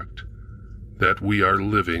fact that we are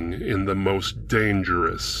living in the most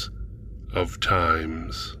dangerous of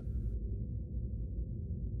times.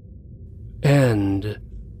 End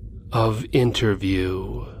of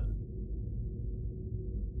interview.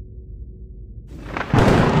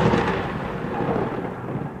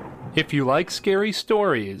 If you like scary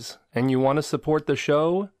stories and you want to support the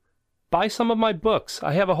show, buy some of my books.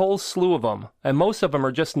 I have a whole slew of them, and most of them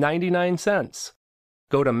are just 99 cents.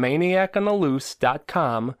 Go to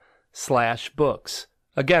maniacontheloose.com/books.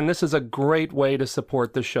 Again, this is a great way to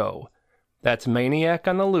support the show. That's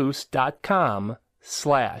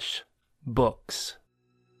maniacontheloose.com/books.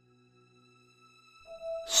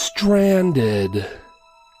 Stranded.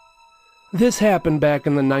 This happened back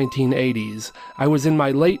in the 1980s. I was in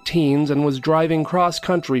my late teens and was driving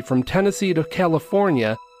cross-country from Tennessee to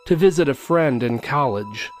California to visit a friend in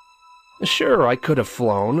college. Sure, I could have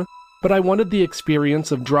flown, but I wanted the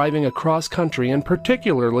experience of driving across country and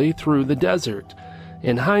particularly through the desert.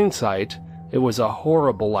 In hindsight, it was a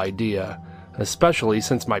horrible idea, especially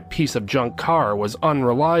since my piece of junk car was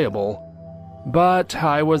unreliable. But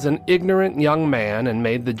I was an ignorant young man and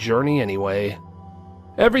made the journey anyway.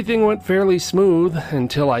 Everything went fairly smooth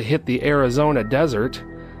until I hit the Arizona desert.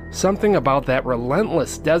 Something about that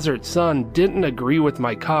relentless desert sun didn't agree with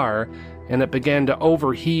my car, and it began to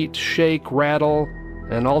overheat, shake, rattle,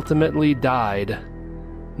 and ultimately died.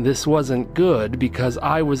 This wasn't good because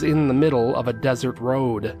I was in the middle of a desert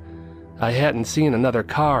road. I hadn't seen another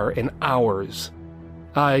car in hours.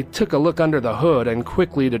 I took a look under the hood and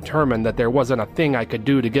quickly determined that there wasn't a thing I could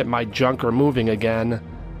do to get my junker moving again,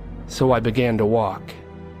 so I began to walk.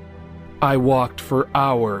 I walked for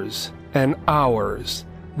hours and hours.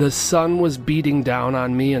 The sun was beating down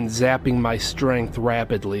on me and zapping my strength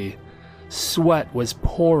rapidly. Sweat was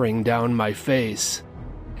pouring down my face.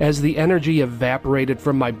 As the energy evaporated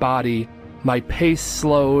from my body, my pace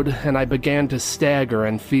slowed and I began to stagger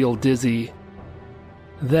and feel dizzy.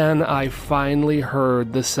 Then I finally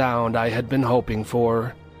heard the sound I had been hoping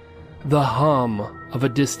for, the hum of a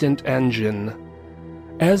distant engine.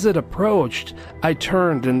 As it approached, I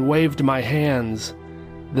turned and waved my hands.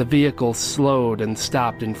 The vehicle slowed and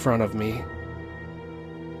stopped in front of me.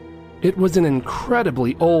 It was an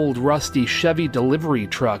incredibly old, rusty Chevy delivery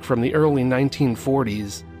truck from the early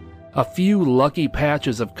 1940s. A few lucky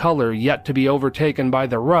patches of color yet to be overtaken by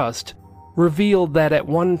the rust revealed that at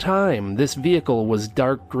one time this vehicle was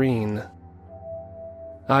dark green.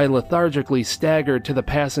 I lethargically staggered to the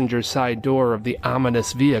passenger side door of the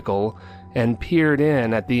ominous vehicle and peered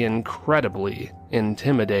in at the incredibly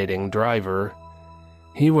intimidating driver.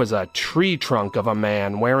 He was a tree trunk of a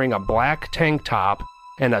man wearing a black tank top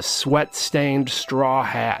and a sweat-stained straw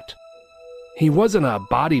hat. He wasn't a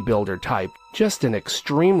bodybuilder type, just an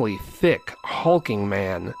extremely thick, hulking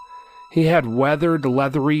man. He had weathered,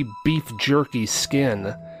 leathery, beef jerky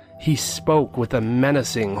skin. He spoke with a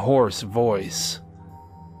menacing, hoarse voice.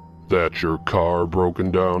 "That's your car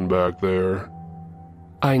broken down back there?"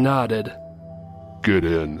 I nodded. "Get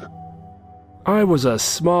in." I was a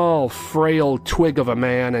small, frail twig of a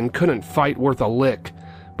man and couldn't fight worth a lick,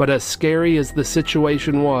 but as scary as the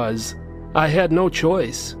situation was, I had no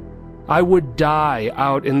choice. I would die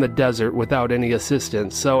out in the desert without any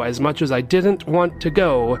assistance, so as much as I didn't want to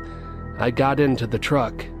go, I got into the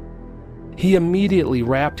truck. He immediately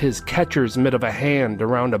wrapped his catcher's mitt of a hand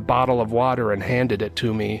around a bottle of water and handed it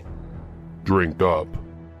to me. "Drink up."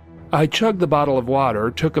 I chugged the bottle of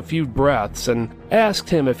water, took a few breaths, and asked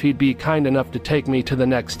him if he'd be kind enough to take me to the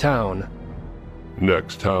next town.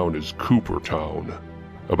 "Next town is Coopertown,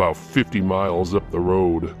 about 50 miles up the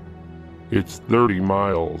road. It's 30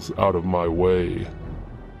 miles out of my way.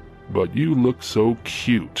 But you look so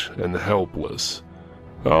cute and helpless.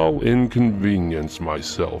 I'll inconvenience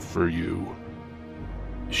myself for you."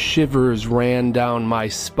 Shivers ran down my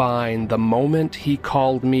spine the moment he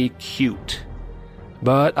called me cute.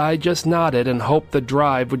 But I just nodded and hoped the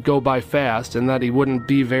drive would go by fast and that he wouldn't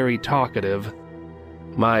be very talkative.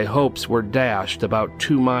 My hopes were dashed about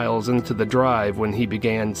 2 miles into the drive when he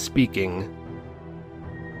began speaking.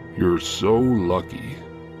 "You're so lucky.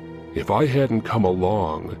 If I hadn't come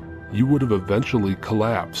along, you would have eventually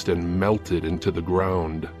collapsed and melted into the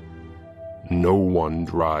ground. No one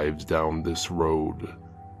drives down this road.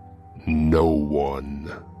 No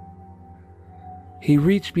one." He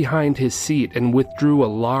reached behind his seat and withdrew a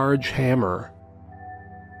large hammer.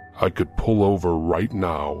 "I could pull over right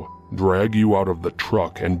now, drag you out of the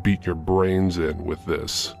truck, and beat your brains in with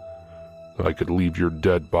this. I could leave your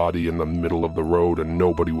dead body in the middle of the road and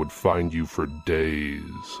nobody would find you for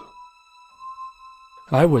days."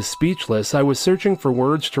 I was speechless. I was searching for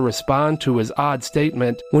words to respond to his odd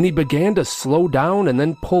statement when he began to slow down and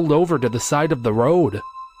then pulled over to the side of the road.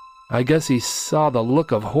 I guess he saw the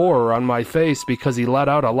look of horror on my face because he let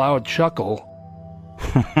out a loud chuckle.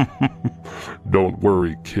 "Don't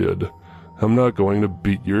worry, kid. I'm not going to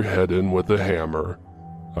beat your head in with a hammer.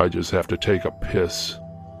 I just have to take a piss.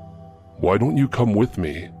 Why don't you come with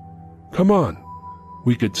me? Come on.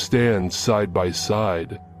 We could stand side by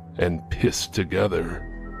side and piss together."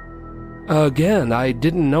 Again, I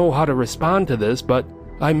didn't know how to respond to this, but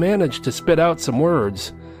I managed to spit out some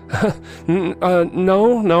words.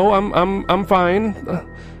 No, I'm fine."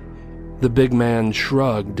 The big man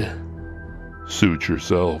shrugged. "Suit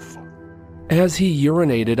yourself." As he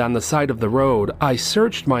urinated on the side of the road, I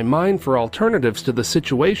searched my mind for alternatives to the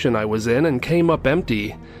situation I was in and came up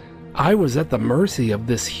empty. I was at the mercy of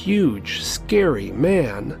this huge, scary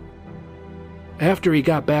man. After he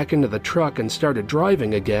got back into the truck and started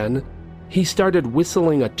driving again, he started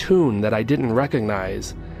whistling a tune that I didn't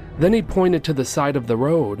recognize. Then he pointed to the side of the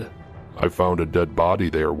road. "I found a dead body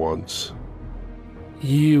there once."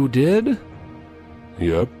 "You did?"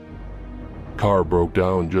 "Yep. Car broke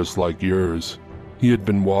down just like yours. He had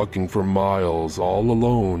been walking for miles all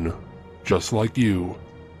alone, just like you.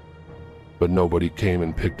 But nobody came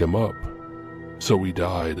and picked him up, so he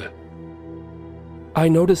died." I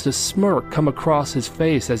noticed a smirk come across his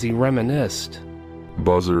face as he reminisced.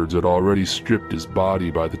 "Buzzards had already stripped his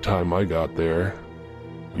body by the time I got there.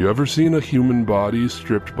 You ever seen a human body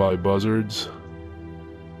stripped by buzzards?"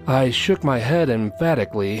 I shook my head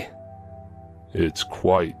emphatically. "It's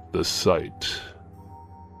quite the sight."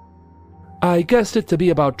 I guessed it to be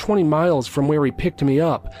about 20 miles from where he picked me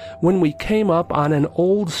up when we came up on an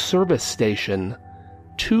old service station.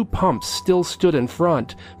 2 pumps still stood in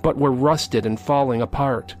front, but were rusted and falling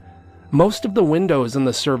apart. Most of the windows in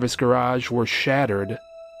the service garage were shattered.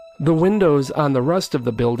 The windows on the rest of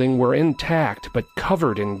the building were intact but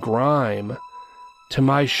covered in grime. To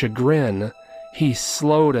my chagrin, he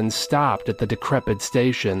slowed and stopped at the decrepit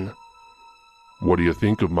station. "What do you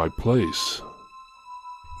think of my place?"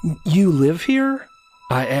 "You live here?"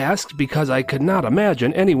 I asked because I could not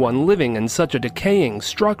imagine anyone living in such a decaying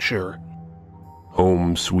structure.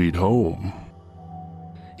 "Home sweet home."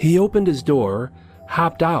 He opened his door,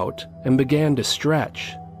 hopped out, and began to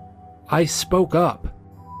stretch. I spoke up.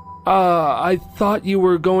 I thought you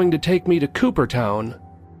were going to take me to Coopertown."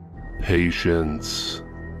 "Patience,"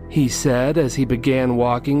 he said as he began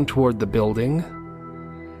walking toward the building.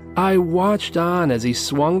 I watched on as he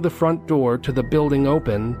swung the front door to the building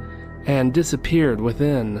open and disappeared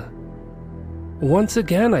within. Once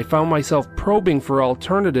again, I found myself probing for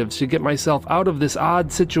alternatives to get myself out of this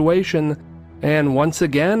odd situation, and once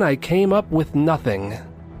again I came up with nothing.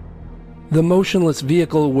 The motionless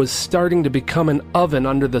vehicle was starting to become an oven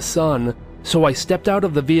under the sun, so I stepped out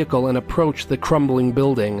of the vehicle and approached the crumbling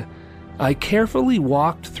building. I carefully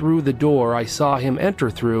walked through the door I saw him enter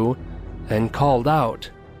through and called out,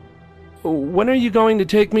 "When are you going to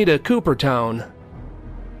take me to Coopertown?"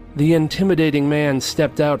 The intimidating man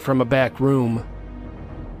stepped out from a back room.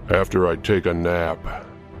 "After I take a nap."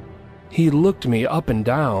 He looked me up and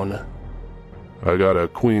down. "I got a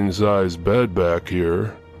queen-size bed back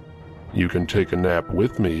here. You can take a nap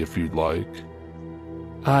with me if you'd like."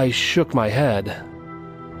 I shook my head.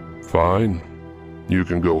 "Fine. You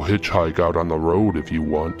can go hitchhike out on the road if you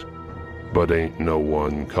want, but ain't no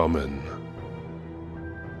one coming."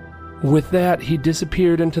 With that, he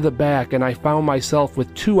disappeared into the back, and I found myself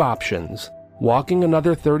with 2 options: walking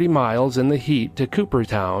another 30 miles in the heat to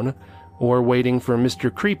Coopertown, or waiting for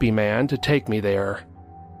Mr. Creepy Man to take me there.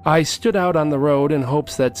 I stood out on the road in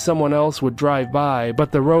hopes that someone else would drive by,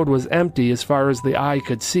 but the road was empty as far as the eye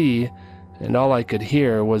could see, and all I could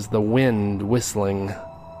hear was the wind whistling.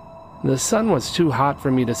 The sun was too hot for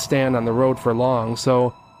me to stand on the road for long,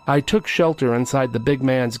 so I took shelter inside the big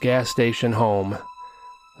man's gas station home.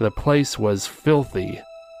 The place was filthy.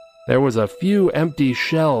 There was a few empty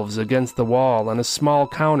shelves against the wall and a small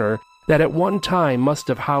counter that at one time must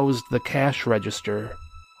have housed the cash register.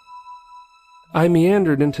 I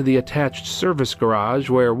meandered into the attached service garage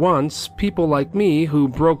where once people like me who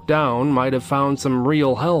broke down might have found some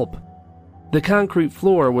real help. The concrete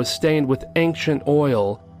floor was stained with ancient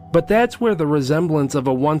oil, but that's where the resemblance of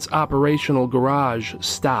a once operational garage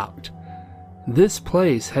stopped. This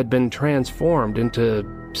place had been transformed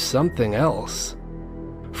into something else.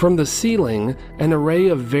 From the ceiling, an array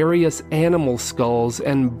of various animal skulls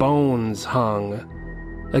and bones hung.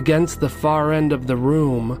 Against the far end of the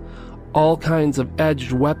room, all kinds of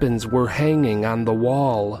edged weapons were hanging on the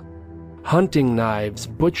wall. Hunting knives,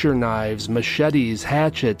 butcher knives, machetes,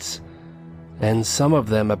 hatchets, and some of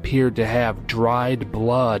them appeared to have dried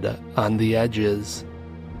blood on the edges.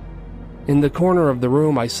 In the corner of the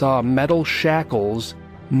room I saw metal shackles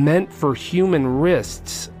meant for human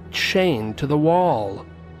wrists chained to the wall.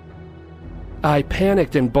 I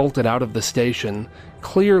panicked and bolted out of the station.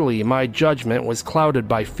 Clearly, my judgment was clouded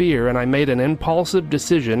by fear, and I made an impulsive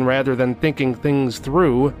decision rather than thinking things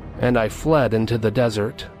through, and I fled into the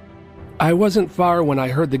desert. I wasn't far when I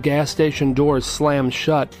heard the gas station doors slam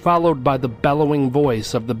shut, followed by the bellowing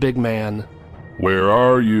voice of the big man. "Where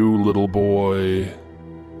are you, little boy?"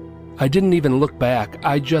 I didn't even look back,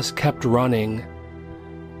 I just kept running.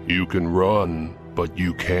 "You can run, but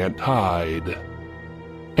you can't hide."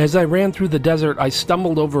 As I ran through the desert, I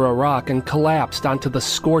stumbled over a rock and collapsed onto the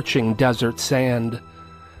scorching desert sand.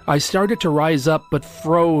 I started to rise up but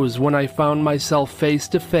froze when I found myself face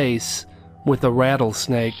to face with a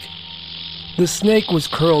rattlesnake. The snake was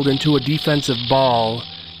curled into a defensive ball.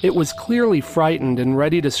 It was clearly frightened and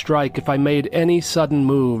ready to strike if I made any sudden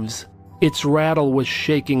moves. Its rattle was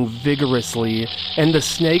shaking vigorously, and the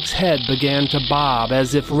snake's head began to bob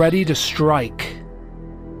as if ready to strike.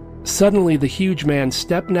 Suddenly, the huge man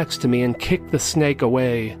stepped next to me and kicked the snake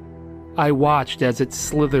away. I watched as it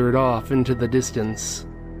slithered off into the distance.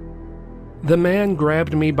 The man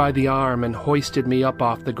grabbed me by the arm and hoisted me up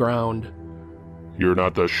off the ground. "You're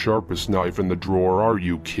not the sharpest knife in the drawer, are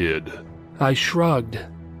you, kid?" I shrugged.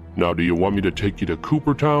 "Now do you want me to take you to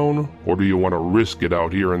Coopertown, or do you want to risk it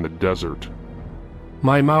out here in the desert?"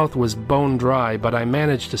 My mouth was bone dry, but I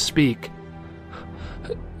managed to speak.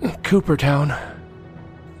 "Coopertown."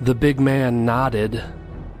 The big man nodded.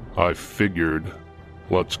 "I figured.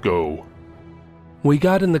 Let's go." We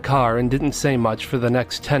got in the car and didn't say much for the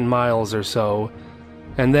next 10 miles or so,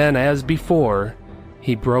 and then, as before,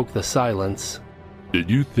 he broke the silence. "Did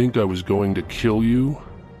you think I was going to kill you?"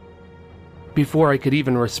 Before I could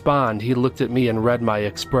even respond, he looked at me and read my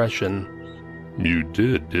expression. "You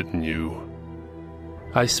did, didn't you?"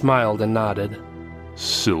 I smiled and nodded.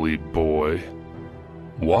 "Silly boy.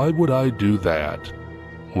 Why would I do that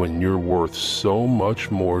when you're worth so much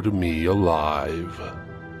more to me alive?"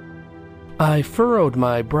 I furrowed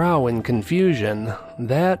my brow in confusion.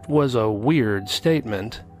 That was a weird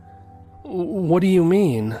statement. "What do you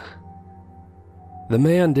mean?" The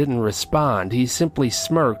man didn't respond. He simply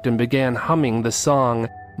smirked and began humming the song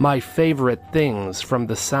My Favorite Things from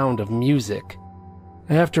The Sound of Music.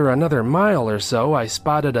 After another mile or so, I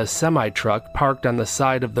spotted a semi-truck parked on the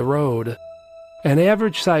side of the road. An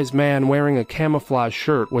average-sized man wearing a camouflage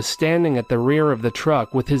shirt was standing at the rear of the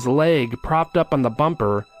truck with his leg propped up on the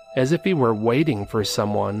bumper as if he were waiting for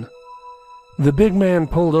someone. The big man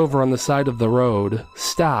pulled over on the side of the road,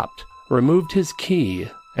 stopped, removed his key,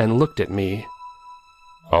 and looked at me.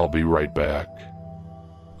 "I'll be right back."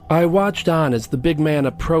 I watched on as the big man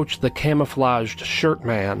approached the camouflaged shirt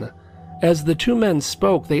man. As the two men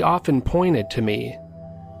spoke, they often pointed to me.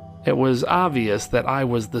 It was obvious that I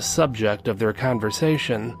was the subject of their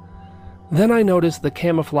conversation. Then I noticed the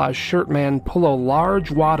camouflage shirt man pull a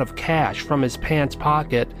large wad of cash from his pants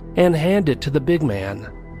pocket and hand it to the big man.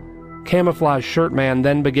 Camouflage shirt man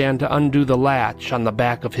then began to undo the latch on the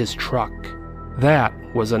back of his truck. That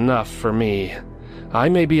was enough for me. I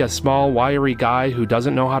may be a small, wiry guy who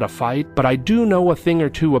doesn't know how to fight, but I do know a thing or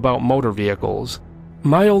two about motor vehicles.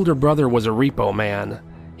 My older brother was a repo man.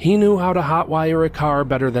 He knew how to hotwire a car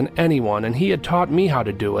better than anyone, and he had taught me how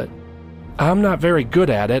to do it. I'm not very good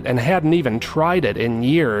at it and hadn't even tried it in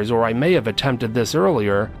years, or I may have attempted this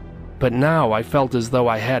earlier, but now I felt as though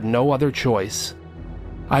I had no other choice.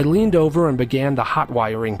 I leaned over and began the hot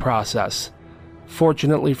wiring process.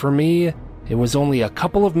 Fortunately for me, it was only a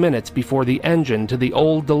couple of minutes before the engine to the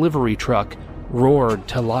old delivery truck roared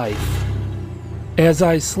to life. As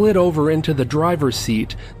I slid over into the driver's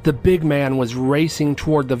seat, the big man was racing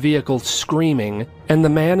toward the vehicle screaming, and the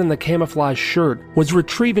man in the camouflage shirt was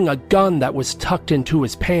retrieving a gun that was tucked into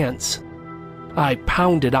his pants. I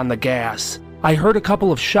pounded on the gas. I heard a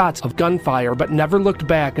couple of shots of gunfire but never looked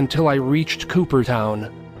back until I reached Coopertown.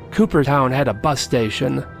 Coopertown had a bus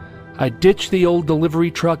station. I ditched the old delivery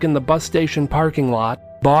truck in the bus station parking lot,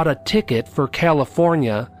 bought a ticket for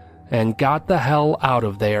California, and got the hell out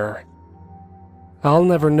of there. I'll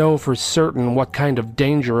never know for certain what kind of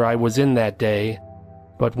danger I was in that day,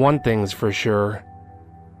 but one thing's for sure,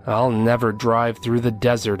 I'll never drive through the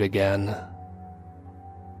desert again.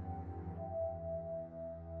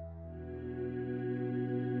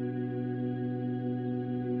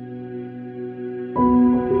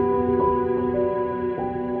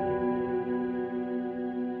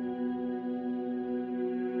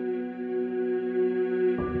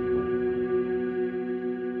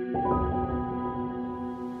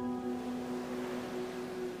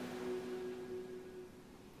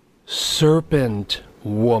 Serpent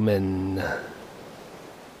Woman.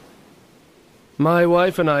 My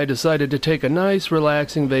wife and I decided to take a nice,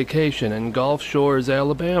 relaxing vacation in Gulf Shores,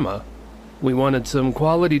 Alabama. We wanted some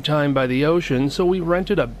quality time by the ocean, so we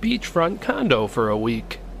rented a beachfront condo for a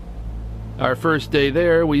week. Our first day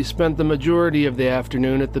there, we spent the majority of the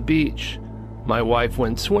afternoon at the beach. My wife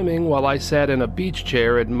went swimming while I sat in a beach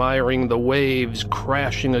chair admiring the waves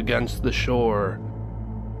crashing against the shore.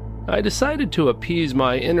 I decided to appease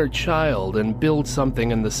my inner child and build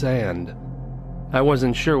something in the sand. I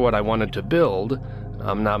wasn't sure what I wanted to build.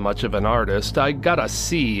 I'm not much of an artist. I got a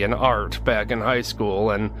C in art back in high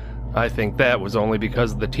school, and I think that was only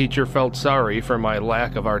because the teacher felt sorry for my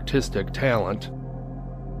lack of artistic talent.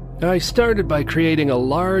 I started by creating a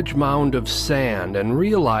large mound of sand and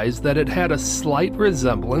realized that it had a slight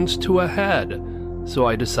resemblance to a head, so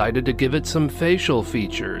I decided to give it some facial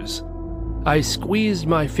features. I squeezed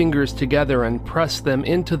my fingers together and pressed them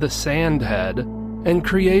into the sand head and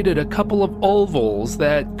created a couple of ovals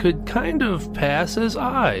that could kind of pass as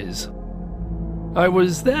eyes. I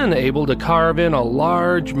was then able to carve in a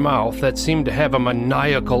large mouth that seemed to have a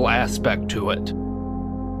maniacal aspect to it.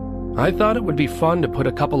 I thought it would be fun to put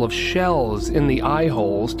a couple of shells in the eye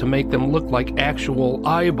holes to make them look like actual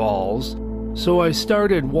eyeballs, so I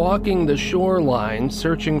started walking the shoreline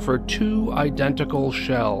searching for 2 identical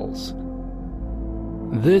shells.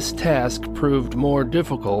 This task proved more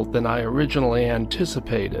difficult than I originally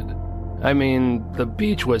anticipated. I mean, the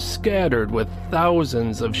beach was scattered with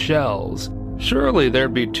thousands of shells. Surely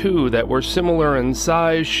there'd be 2 that were similar in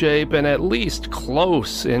size, shape, and at least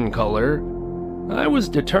close in color. I was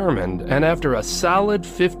determined, and after a solid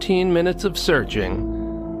 15 minutes of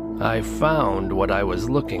searching, I found what I was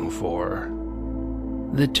looking for.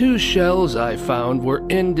 The 2 shells I found were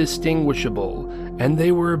indistinguishable, and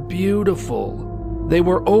they were beautiful. They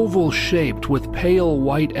were oval-shaped with pale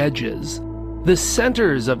white edges. The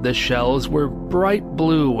centers of the shells were bright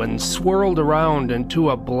blue and swirled around into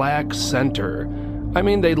a black center. I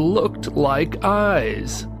mean, they looked like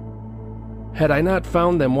eyes. Had I not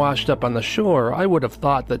found them washed up on the shore, I would have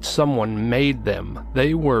thought that someone made them.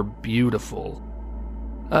 They were beautiful.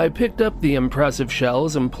 I picked up the impressive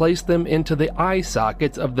shells and placed them into the eye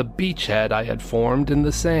sockets of the beachhead I had formed in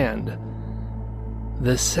the sand.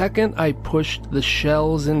 The second I pushed the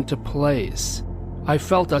shells into place, I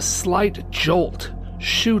felt a slight jolt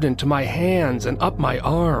shoot into my hands and up my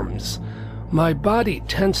arms. My body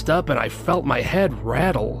tensed up and I felt my head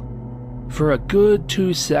rattle. For a good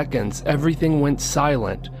 2 seconds, everything went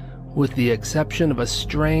silent, with the exception of a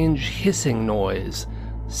strange hissing noise,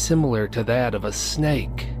 similar to that of a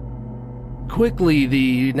snake. Quickly,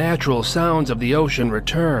 the natural sounds of the ocean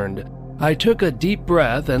returned. I took a deep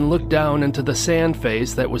breath and looked down into the sand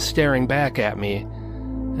face that was staring back at me,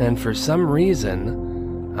 and for some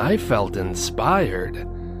reason, I felt inspired.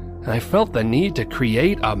 I felt the need to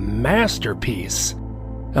create a masterpiece.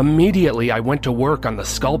 Immediately, I went to work on the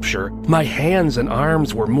sculpture. My hands and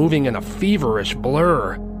arms were moving in a feverish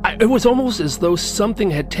blur. It was almost as though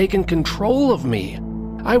something had taken control of me.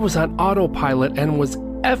 I was on autopilot and was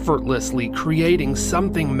effortlessly creating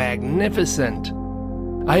something magnificent.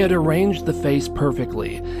 I had arranged the face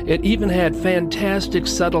perfectly. It even had fantastic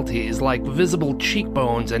subtleties like visible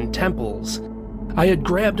cheekbones and temples. I had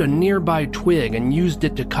grabbed a nearby twig and used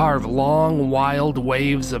it to carve long, wild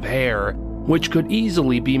waves of hair, which could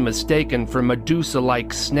easily be mistaken for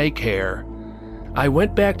Medusa-like snake hair. I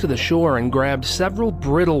went back to the shore and grabbed several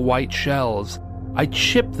brittle white shells. I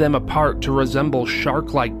chipped them apart to resemble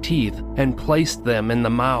shark-like teeth and placed them in the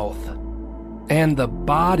mouth. And the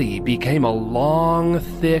body became a long,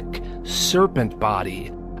 thick serpent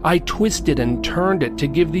body. I twisted and turned it to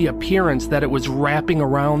give the appearance that it was wrapping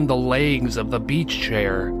around the legs of the beach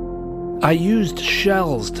chair. I used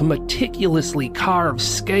shells to meticulously carve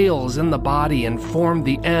scales in the body and form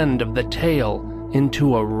the end of the tail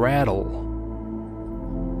into a rattle.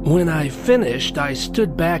 When I finished, I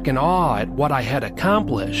stood back in awe at what I had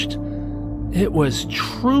accomplished. It was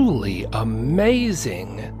truly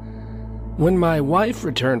amazing. When my wife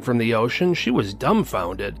returned from the ocean, she was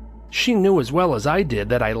dumbfounded. She knew as well as I did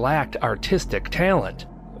that I lacked artistic talent.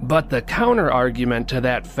 But the counter-argument to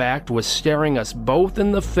that fact was staring us both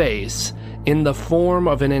in the face in the form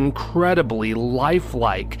of an incredibly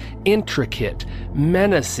lifelike, intricate,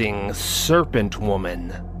 menacing serpent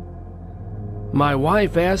woman. My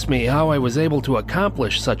wife asked me how I was able to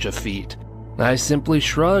accomplish such a feat. I simply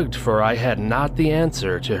shrugged, for I had not the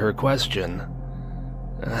answer to her question.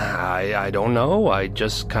 I don't know, I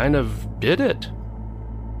just kind of did it.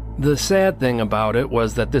 The sad thing about it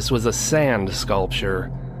was that this was a sand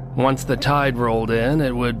sculpture. Once the tide rolled in,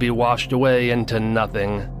 it would be washed away into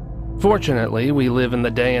nothing. Fortunately, we live in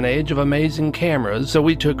the day and age of amazing cameras, so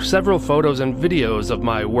we took several photos and videos of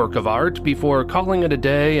my work of art before calling it a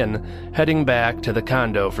day and heading back to the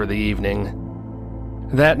condo for the evening.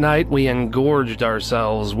 That night, we engorged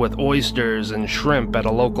ourselves with oysters and shrimp at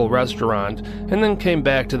a local restaurant, and then came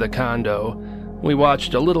back to the condo. We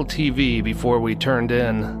watched a little TV before we turned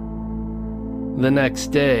in. The next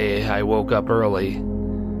day, I woke up early.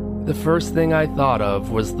 The first thing I thought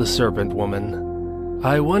of was the serpent woman.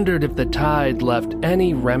 I wondered if the tide left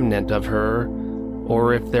any remnant of her,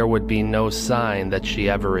 or if there would be no sign that she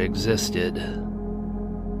ever existed.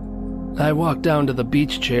 I walked down to the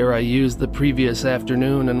beach chair I used the previous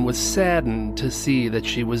afternoon and was saddened to see that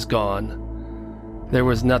she was gone. There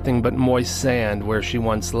was nothing but moist sand where she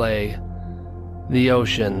once lay. The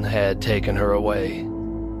ocean had taken her away.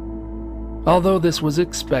 Although this was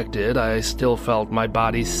expected, I still felt my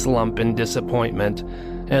body slump in disappointment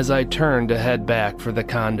as I turned to head back for the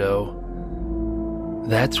condo.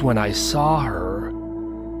 That's when I saw her.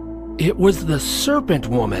 It was the serpent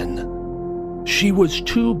woman. She was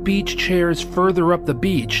 2 beach chairs further up the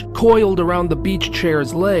beach, coiled around the beach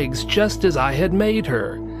chair's legs just as I had made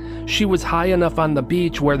her. She was high enough on the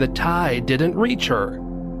beach where the tide didn't reach her.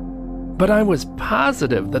 But I was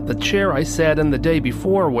positive that the chair I sat in the day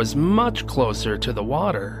before was much closer to the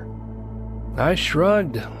water. I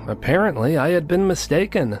shrugged. Apparently, I had been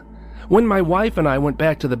mistaken. When my wife and I went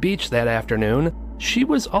back to the beach that afternoon, she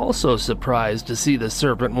was also surprised to see the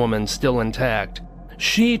serpent woman still intact.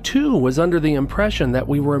 She, too, was under the impression that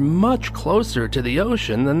we were much closer to the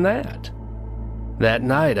ocean than that. That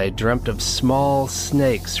night, I dreamt of small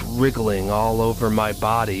snakes wriggling all over my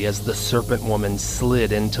body as the serpent woman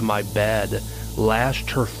slid into my bed, lashed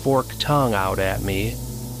her forked tongue out at me,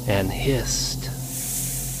 and hissed.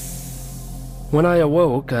 When I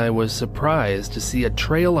awoke, I was surprised to see a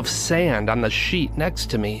trail of sand on the sheet next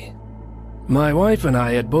to me. My wife and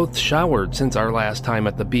I had both showered since our last time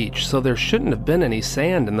at the beach, so there shouldn't have been any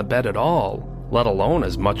sand in the bed at all, let alone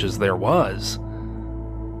as much as there was.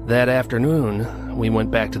 That afternoon, we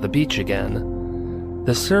went back to the beach again.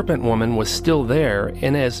 The serpent woman was still there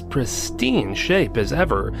in as pristine shape as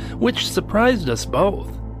ever, which surprised us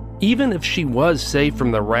both. Even if she was safe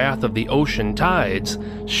from the wrath of the ocean tides,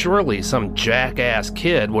 surely some jackass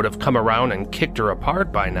kid would have come around and kicked her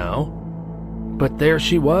apart by now. But there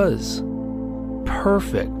she was.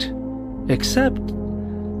 Perfect. Except,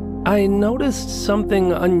 I noticed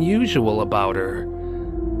something unusual about her.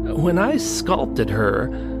 When I sculpted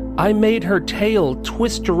her, I made her tail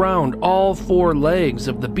twist around all 4 legs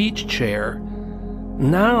of the beach chair.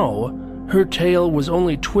 Now, her tail was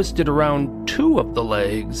only twisted around 2 of the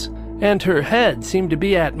legs, and her head seemed to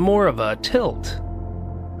be at more of a tilt.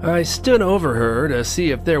 I stood over her to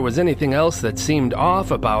see if there was anything else that seemed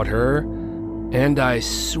off about her, and I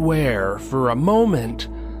swear, for a moment,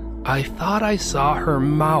 I thought I saw her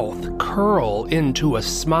mouth curl into a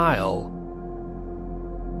smile.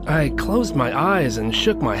 I closed my eyes and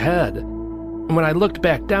shook my head. When I looked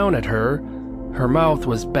back down at her, her mouth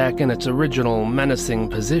was back in its original menacing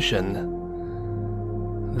position.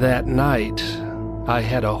 That night, I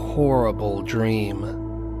had a horrible dream.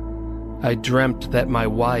 I dreamt that my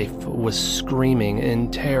wife was screaming in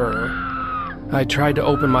terror. I tried to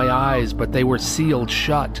open my eyes, but they were sealed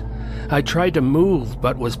shut. I tried to move,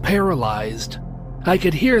 but was paralyzed. I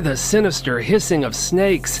could hear the sinister hissing of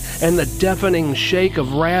snakes and the deafening shake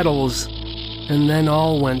of rattles, and then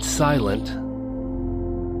all went silent.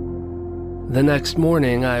 The next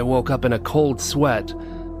morning, I woke up in a cold sweat,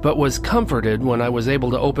 but was comforted when I was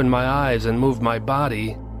able to open my eyes and move my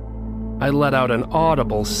body. I let out an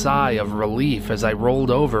audible sigh of relief as I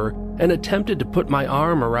rolled over and attempted to put my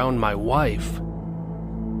arm around my wife.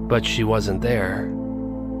 But she wasn't there.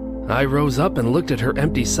 I rose up and looked at her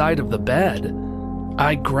empty side of the bed.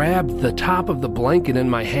 I grabbed the top of the blanket in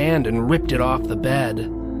my hand and ripped it off the bed.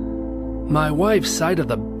 My wife's side of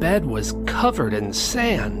the bed was covered in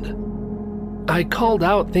sand. I called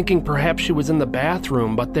out thinking perhaps she was in the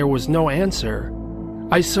bathroom, but there was no answer.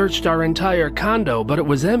 I searched our entire condo, but it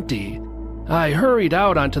was empty. I hurried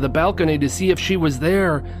out onto the balcony to see if she was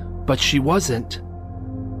there, but she wasn't.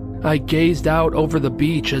 I gazed out over the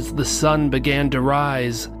beach as the sun began to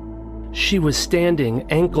rise. She was standing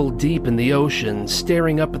ankle deep in the ocean,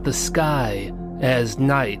 staring up at the sky as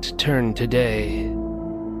night turned to day.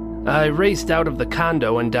 I raced out of the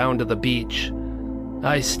condo and down to the beach.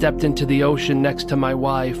 I stepped into the ocean next to my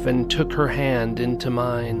wife and took her hand into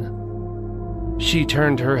mine. She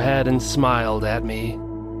turned her head and smiled at me.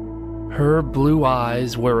 Her blue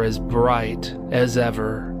eyes were as bright as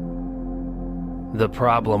ever. The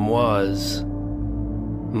problem was,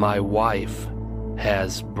 my wife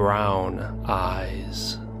has brown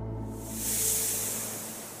eyes.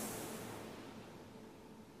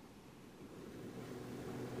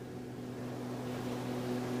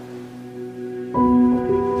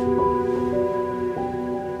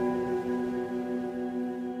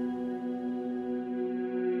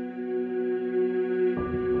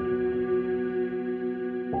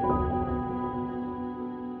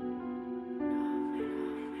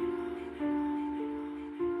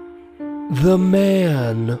 The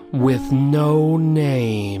Man with No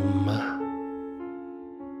Name.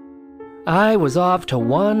 I was off to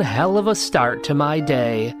one hell of a start to my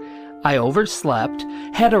day. I overslept,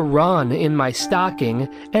 had a run in my stocking,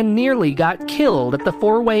 and nearly got killed at the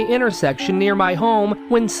four-way intersection near my home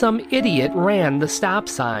when some idiot ran the stop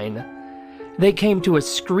sign. They came to a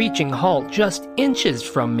screeching halt just inches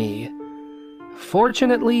from me.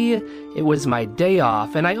 Fortunately, it was my day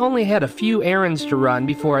off, and I only had a few errands to run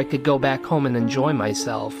before I could go back home and enjoy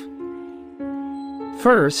myself.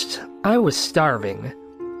 First, I was starving.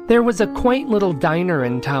 There was a quaint little diner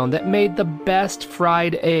in town that made the best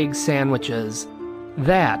fried egg sandwiches.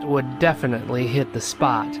 That would definitely hit the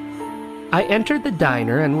spot. I entered the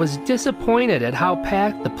diner and was disappointed at how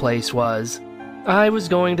packed the place was. I was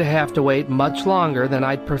going to have to wait much longer than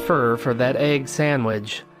I'd prefer for that egg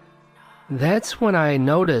sandwich. That's when I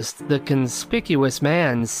noticed the conspicuous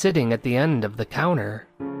man sitting at the end of the counter.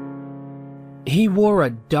 He wore a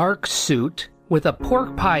dark suit with a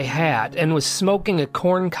pork pie hat and was smoking a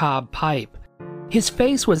corncob pipe. His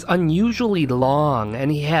face was unusually long, and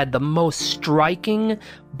he had the most striking,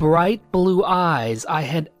 bright blue eyes I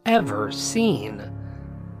had ever seen.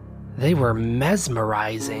 They were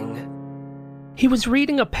mesmerizing. He was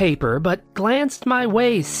reading a paper, but glanced my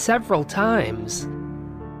way several times.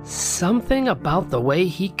 Something about the way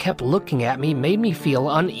he kept looking at me made me feel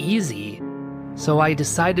uneasy, so I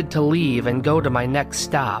decided to leave and go to my next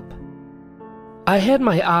stop. I had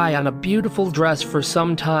my eye on a beautiful dress for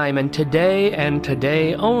some time, and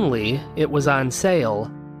today only, it was on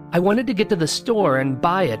sale. I wanted to get to the store and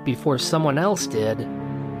buy it before someone else did.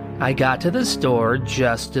 I got to the store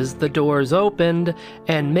just as the doors opened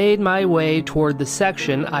and made my way toward the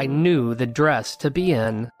section I knew the dress to be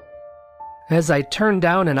in. As I turned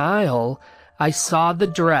down an aisle, I saw the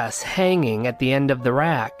dress hanging at the end of the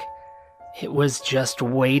rack. It was just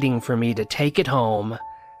waiting for me to take it home.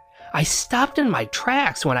 I stopped in my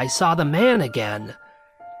tracks when I saw the man again.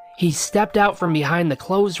 He stepped out from behind the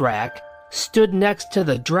clothes rack, stood next to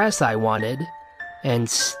the dress I wanted, and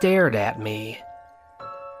stared at me.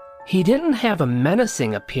 He didn't have a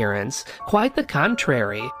menacing appearance, quite the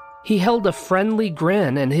contrary. He held a friendly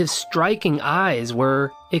grin, and his striking eyes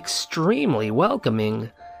were extremely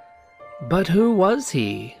welcoming. But who was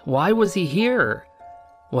he? Why was he here?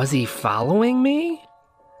 Was he following me?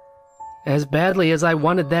 As badly as I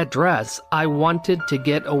wanted that dress, I wanted to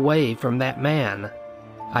get away from that man.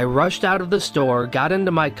 I rushed out of the store, got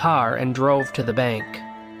into my car, and drove to the bank.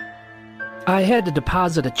 I had to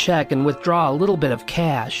deposit a check and withdraw a little bit of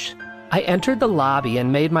cash. I entered the lobby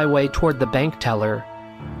and made my way toward the bank teller.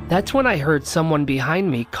 That's when I heard someone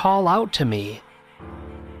behind me call out to me.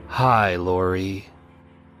 "Hi, Lori."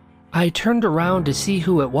 I turned around to see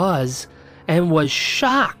who it was, and was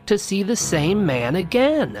shocked to see the same man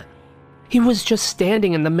again. He was just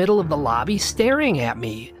standing in the middle of the lobby staring at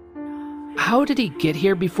me. How did he get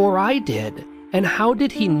here before I did? And how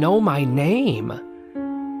did he know my name?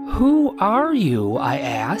 "Who are you?" I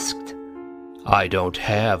asked. "I don't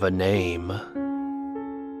have a name."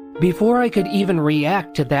 Before I could even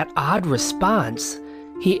react to that odd response,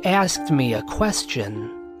 he asked me a question.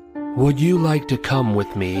 "Would you like to come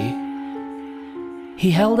with me?"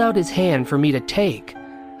 He held out his hand for me to take.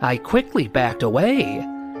 I quickly backed away.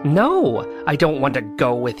 "No, I don't want to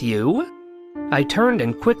go with you." I turned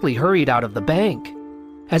and quickly hurried out of the bank.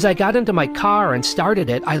 As I got into my car and started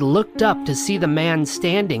it, I looked up to see the man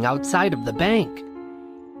standing outside of the bank.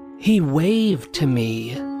 He waved to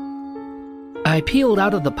me. I peeled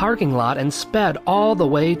out of the parking lot and sped all the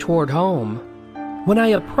way toward home. When I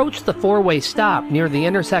approached the four-way stop near the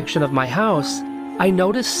intersection of my house, I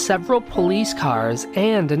noticed several police cars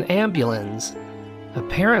and an ambulance.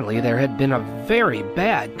 Apparently, there had been a very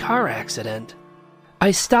bad car accident.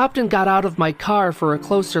 I stopped and got out of my car for a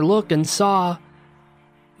closer look and saw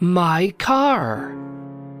my car.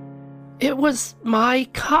 It was my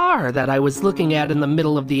car that I was looking at in the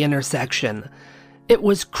middle of the intersection. It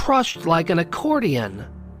was crushed like an accordion.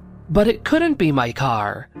 But it couldn't be my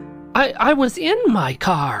car. I was in my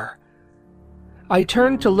car. I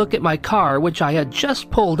turned to look at my car, which I had just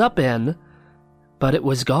pulled up in, but it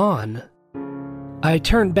was gone. I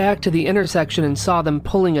turned back to the intersection and saw them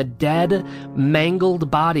pulling a dead, mangled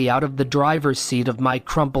body out of the driver's seat of my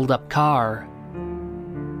crumpled up car.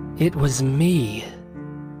 It was me.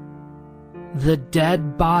 The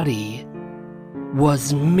dead body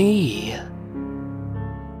was me.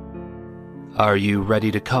 Are you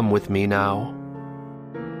ready to come with me now?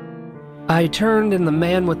 I turned and the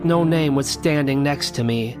man with no name was standing next to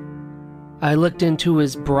me. I looked into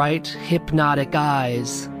his bright, hypnotic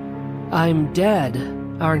eyes. I'm dead,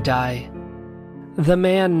 aren't I? The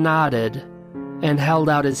man nodded and held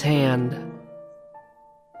out his hand.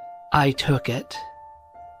 I took it.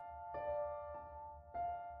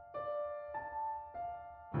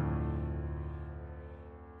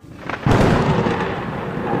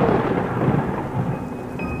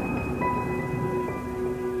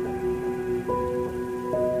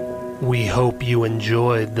 We hope you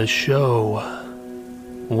enjoyed the show.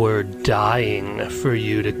 We're dying for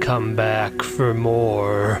you to come back for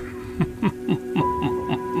more.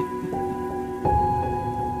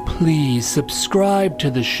 Please subscribe to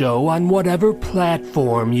the show on whatever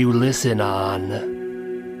platform you listen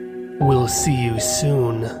on. We'll see you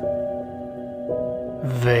soon.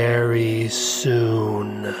 Very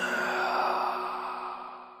soon.